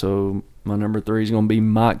 So my number 3 is going to be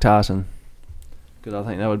Mike Tyson because I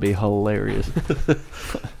think that would be hilarious.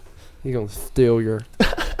 You're gonna steal your.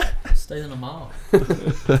 Stealing them all.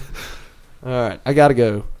 All right, I gotta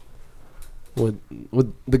go with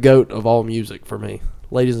the goat of all music for me,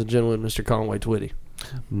 ladies and gentlemen, Mr. Conway Twitty.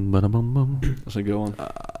 Ba-da-bum-bum. That's a good one.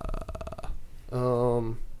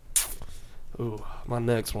 My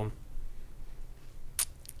next one.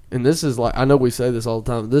 And this is like, I know we say this all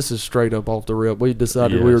the time. This is straight up off the rip. We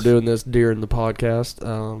decided we were Yes. doing this during the podcast.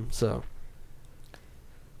 So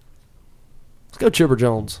let's go Chipper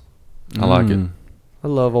Jones. I like it. I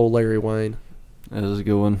love old Larry Wayne. That is a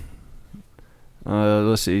good one.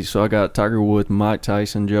 Let's see. So I got Tiger Woods, Mike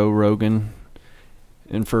Tyson, Joe Rogan.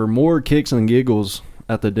 And for more kicks and giggles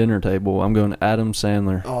at the dinner table, I'm going Adam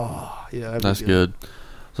Sandler. Oh, yeah. That's good.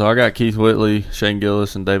 So I got Keith Whitley, Shane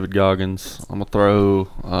Gillis, and David Goggins. I'm going to throw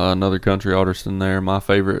another country artist in there. My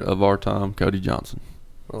favorite of our time, Cody Johnson.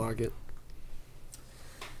 I like it.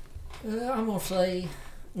 I'm gonna say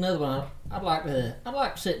another one. I'd like to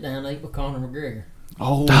sit down and eat with Conor McGregor.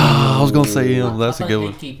 Oh, I was going to say him. That's I a think good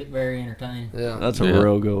he'd one. keep it very entertaining. Yeah. That's a Yeah.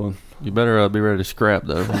 real good one. You better be ready to scrap,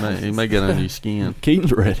 though. He may get under your skin.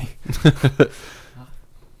 Keaton's ready.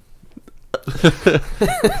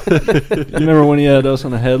 You remember when he had us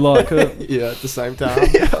on a headlock cup? Yeah, at the same time.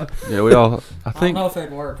 Yeah, we all. I I don't think know if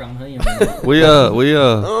it'd work on him. we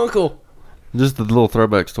Uncle, just a little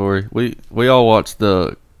throwback story. We all watched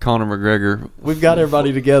the Conor McGregor we've got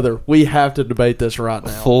everybody together. We have to debate this right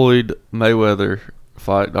now. Floyd Mayweather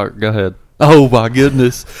fight. Go ahead. Oh my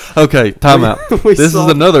goodness. Okay, time out. We This saw-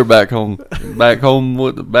 is another back home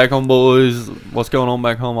boys. What's going on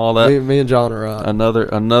back home? All that. Me and John are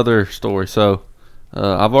Another story. So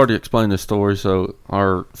I've already explained this story, so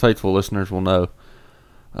our faithful listeners will know.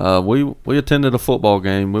 We attended a football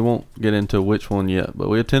game. We won't get into which one yet, but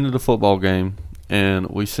we attended a football game, and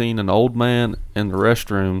we seen an old man in the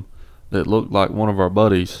restroom that looked like one of our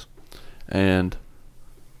buddies. And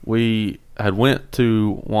we had went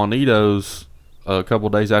to Juanito's a couple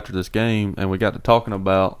days after this game, and we got to talking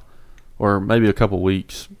about, or maybe a couple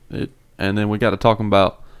weeks, and then we got to talking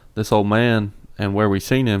about this old man and where we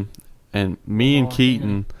seen him. And me and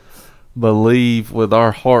Keaton believe with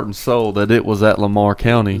our heart and soul that it was at Lamar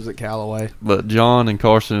County. It was at Callaway. But John and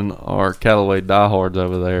Carson are Callaway diehards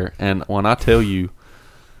over there. And when I tell you,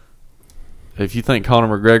 if you think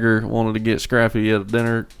Conor McGregor wanted to get scrappy at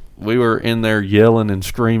dinner, we were in there yelling and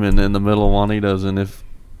screaming in the middle of Juanito's. And if,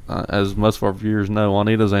 as most of our viewers know,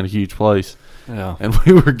 Juanito's ain't a huge place. Yeah. And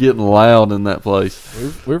we were getting loud in that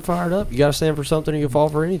place. We're fired up. You got to stand for something, you can fall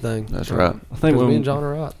for anything. That's right. I think me and John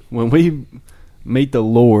are right. When we meet the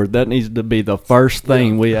Lord, that needs to be the first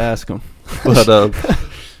thing we ask him. But,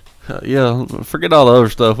 yeah, forget all the other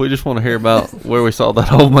stuff. We just want to hear about where we saw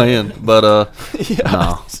that old man. But,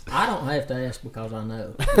 no. I don't have to ask because I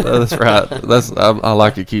know. That's right. I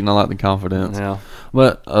like it, Keaton. I like the confidence. Yeah.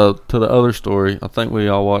 But to the other story, I think we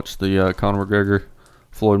all watched the Conor McGregor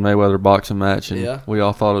Floyd Mayweather boxing match, and we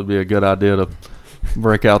all thought it would be a good idea to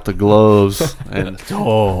break out the gloves. And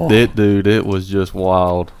it was just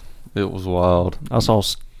wild. It was wild. I saw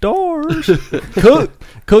stars.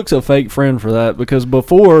 Cook's a fake friend for that, because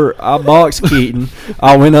before I boxed Keaton,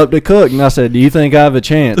 I went up to Cook and I said, "Do you think I have a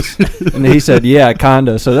chance?" And he said, "Yeah,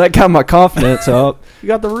 kinda." So that got my confidence up. You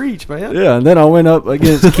got the reach, man. Yeah, and then I went up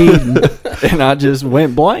against Keaton and I just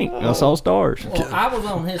went blank. I saw stars. Well, I was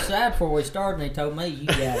on his side before we started, and he told me, "You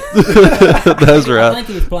got it." That's right. I think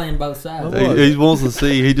he was playing both sides. He wants to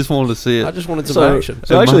see. He just wanted to see it. I just wanted some action.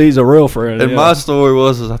 So actually, he's a real friend. And my story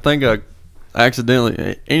was I think I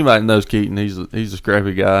accidentally. Anybody knows Keaton. He's a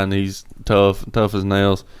scrappy guy, and he's tough as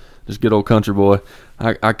nails. Just good old country boy.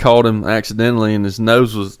 I caught him accidentally, and his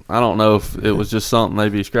nose was, I don't know if it was just something,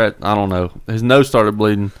 maybe he scratched, I don't know. His nose started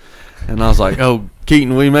bleeding, and I was like, "Oh,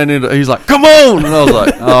 Keaton, we may need to," he's like, "Come on!" And I was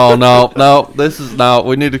like, "Oh, no,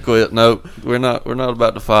 we need to quit. No, we're not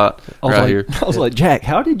about to fight here." I was like, "Jack,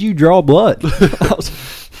 how did you draw blood?"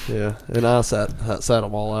 Yeah, and I sat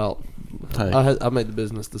them all out. Hey, I made the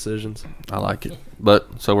business decisions. I like it.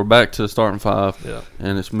 But, so we're back to starting five,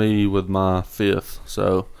 and it's me with my fifth.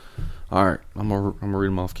 So, all right, I'm gonna read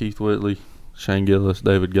them off: Keith Whitley, Shane Gillis,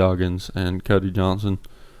 David Goggins, and Cody Johnson.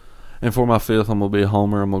 And for my fifth, I'm gonna be a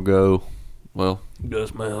homer. I'm gonna go,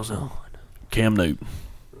 Gus Malzahn, Cam Newton.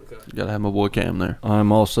 Okay. Gotta have my boy Cam there.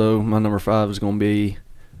 I'm also, my number 5 is gonna be.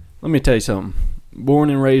 Let me tell you something. Born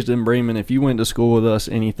and raised in Bremen. If you went to school with us,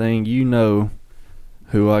 anything, you know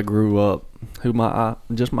who I grew up,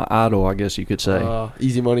 just my idol, I guess you could say.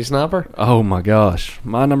 Easy money sniper. Oh my gosh,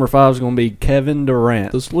 my number 5 is going to be Kevin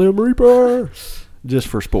Durant, the Slim Reaper. just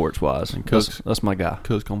for sports wise. And That's my guy.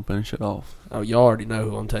 Cook's gonna finish it off. Oh, y'all already know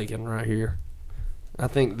who I'm taking right here. I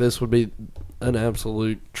think this would be an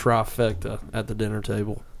absolute trifecta at the dinner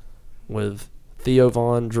table with Theo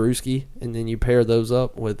Von Drewski, and then you pair those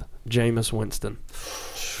up with Jameis Winston.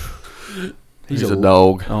 He's a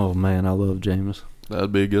dog. Oh man, I love Jameis.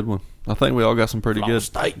 That'd be a good one. I think we all got some pretty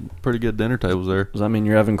good dinner tables there. Does that mean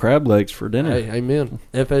you're having crab legs for dinner? Hey, amen.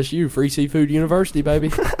 FSU, Free Seafood University, baby.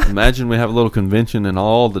 Imagine we have a little convention and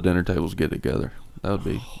all the dinner tables get together. That'd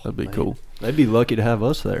be cool. They'd be lucky to have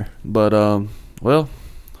us there. But well,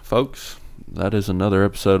 folks, that is another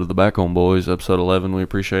episode of the Back Home Boys, episode 11. We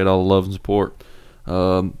appreciate all the love and support.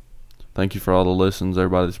 Thank you for all the listens,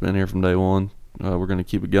 everybody that's been here from day one. We're going to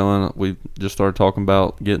keep it going. We just started talking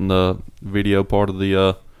about getting the video part of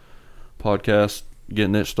the podcast,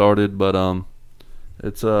 getting it started, but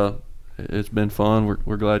it's been fun.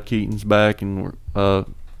 We're glad Keaton's back, and we're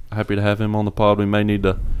happy to have him on the pod. We may need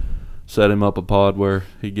to set him up a pod where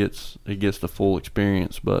he gets the full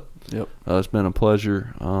experience, but it's been a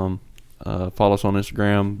pleasure. Follow us on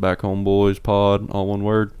Instagram, Back Home Boys Pod, all one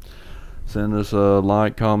word. Send us a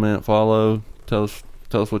like, comment, follow. Tell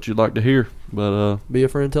us what you'd like to hear. But be a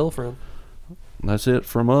friend, tell a friend. That's it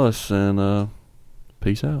from us, and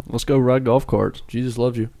peace out. Let's go ride golf carts. Jesus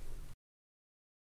loves you.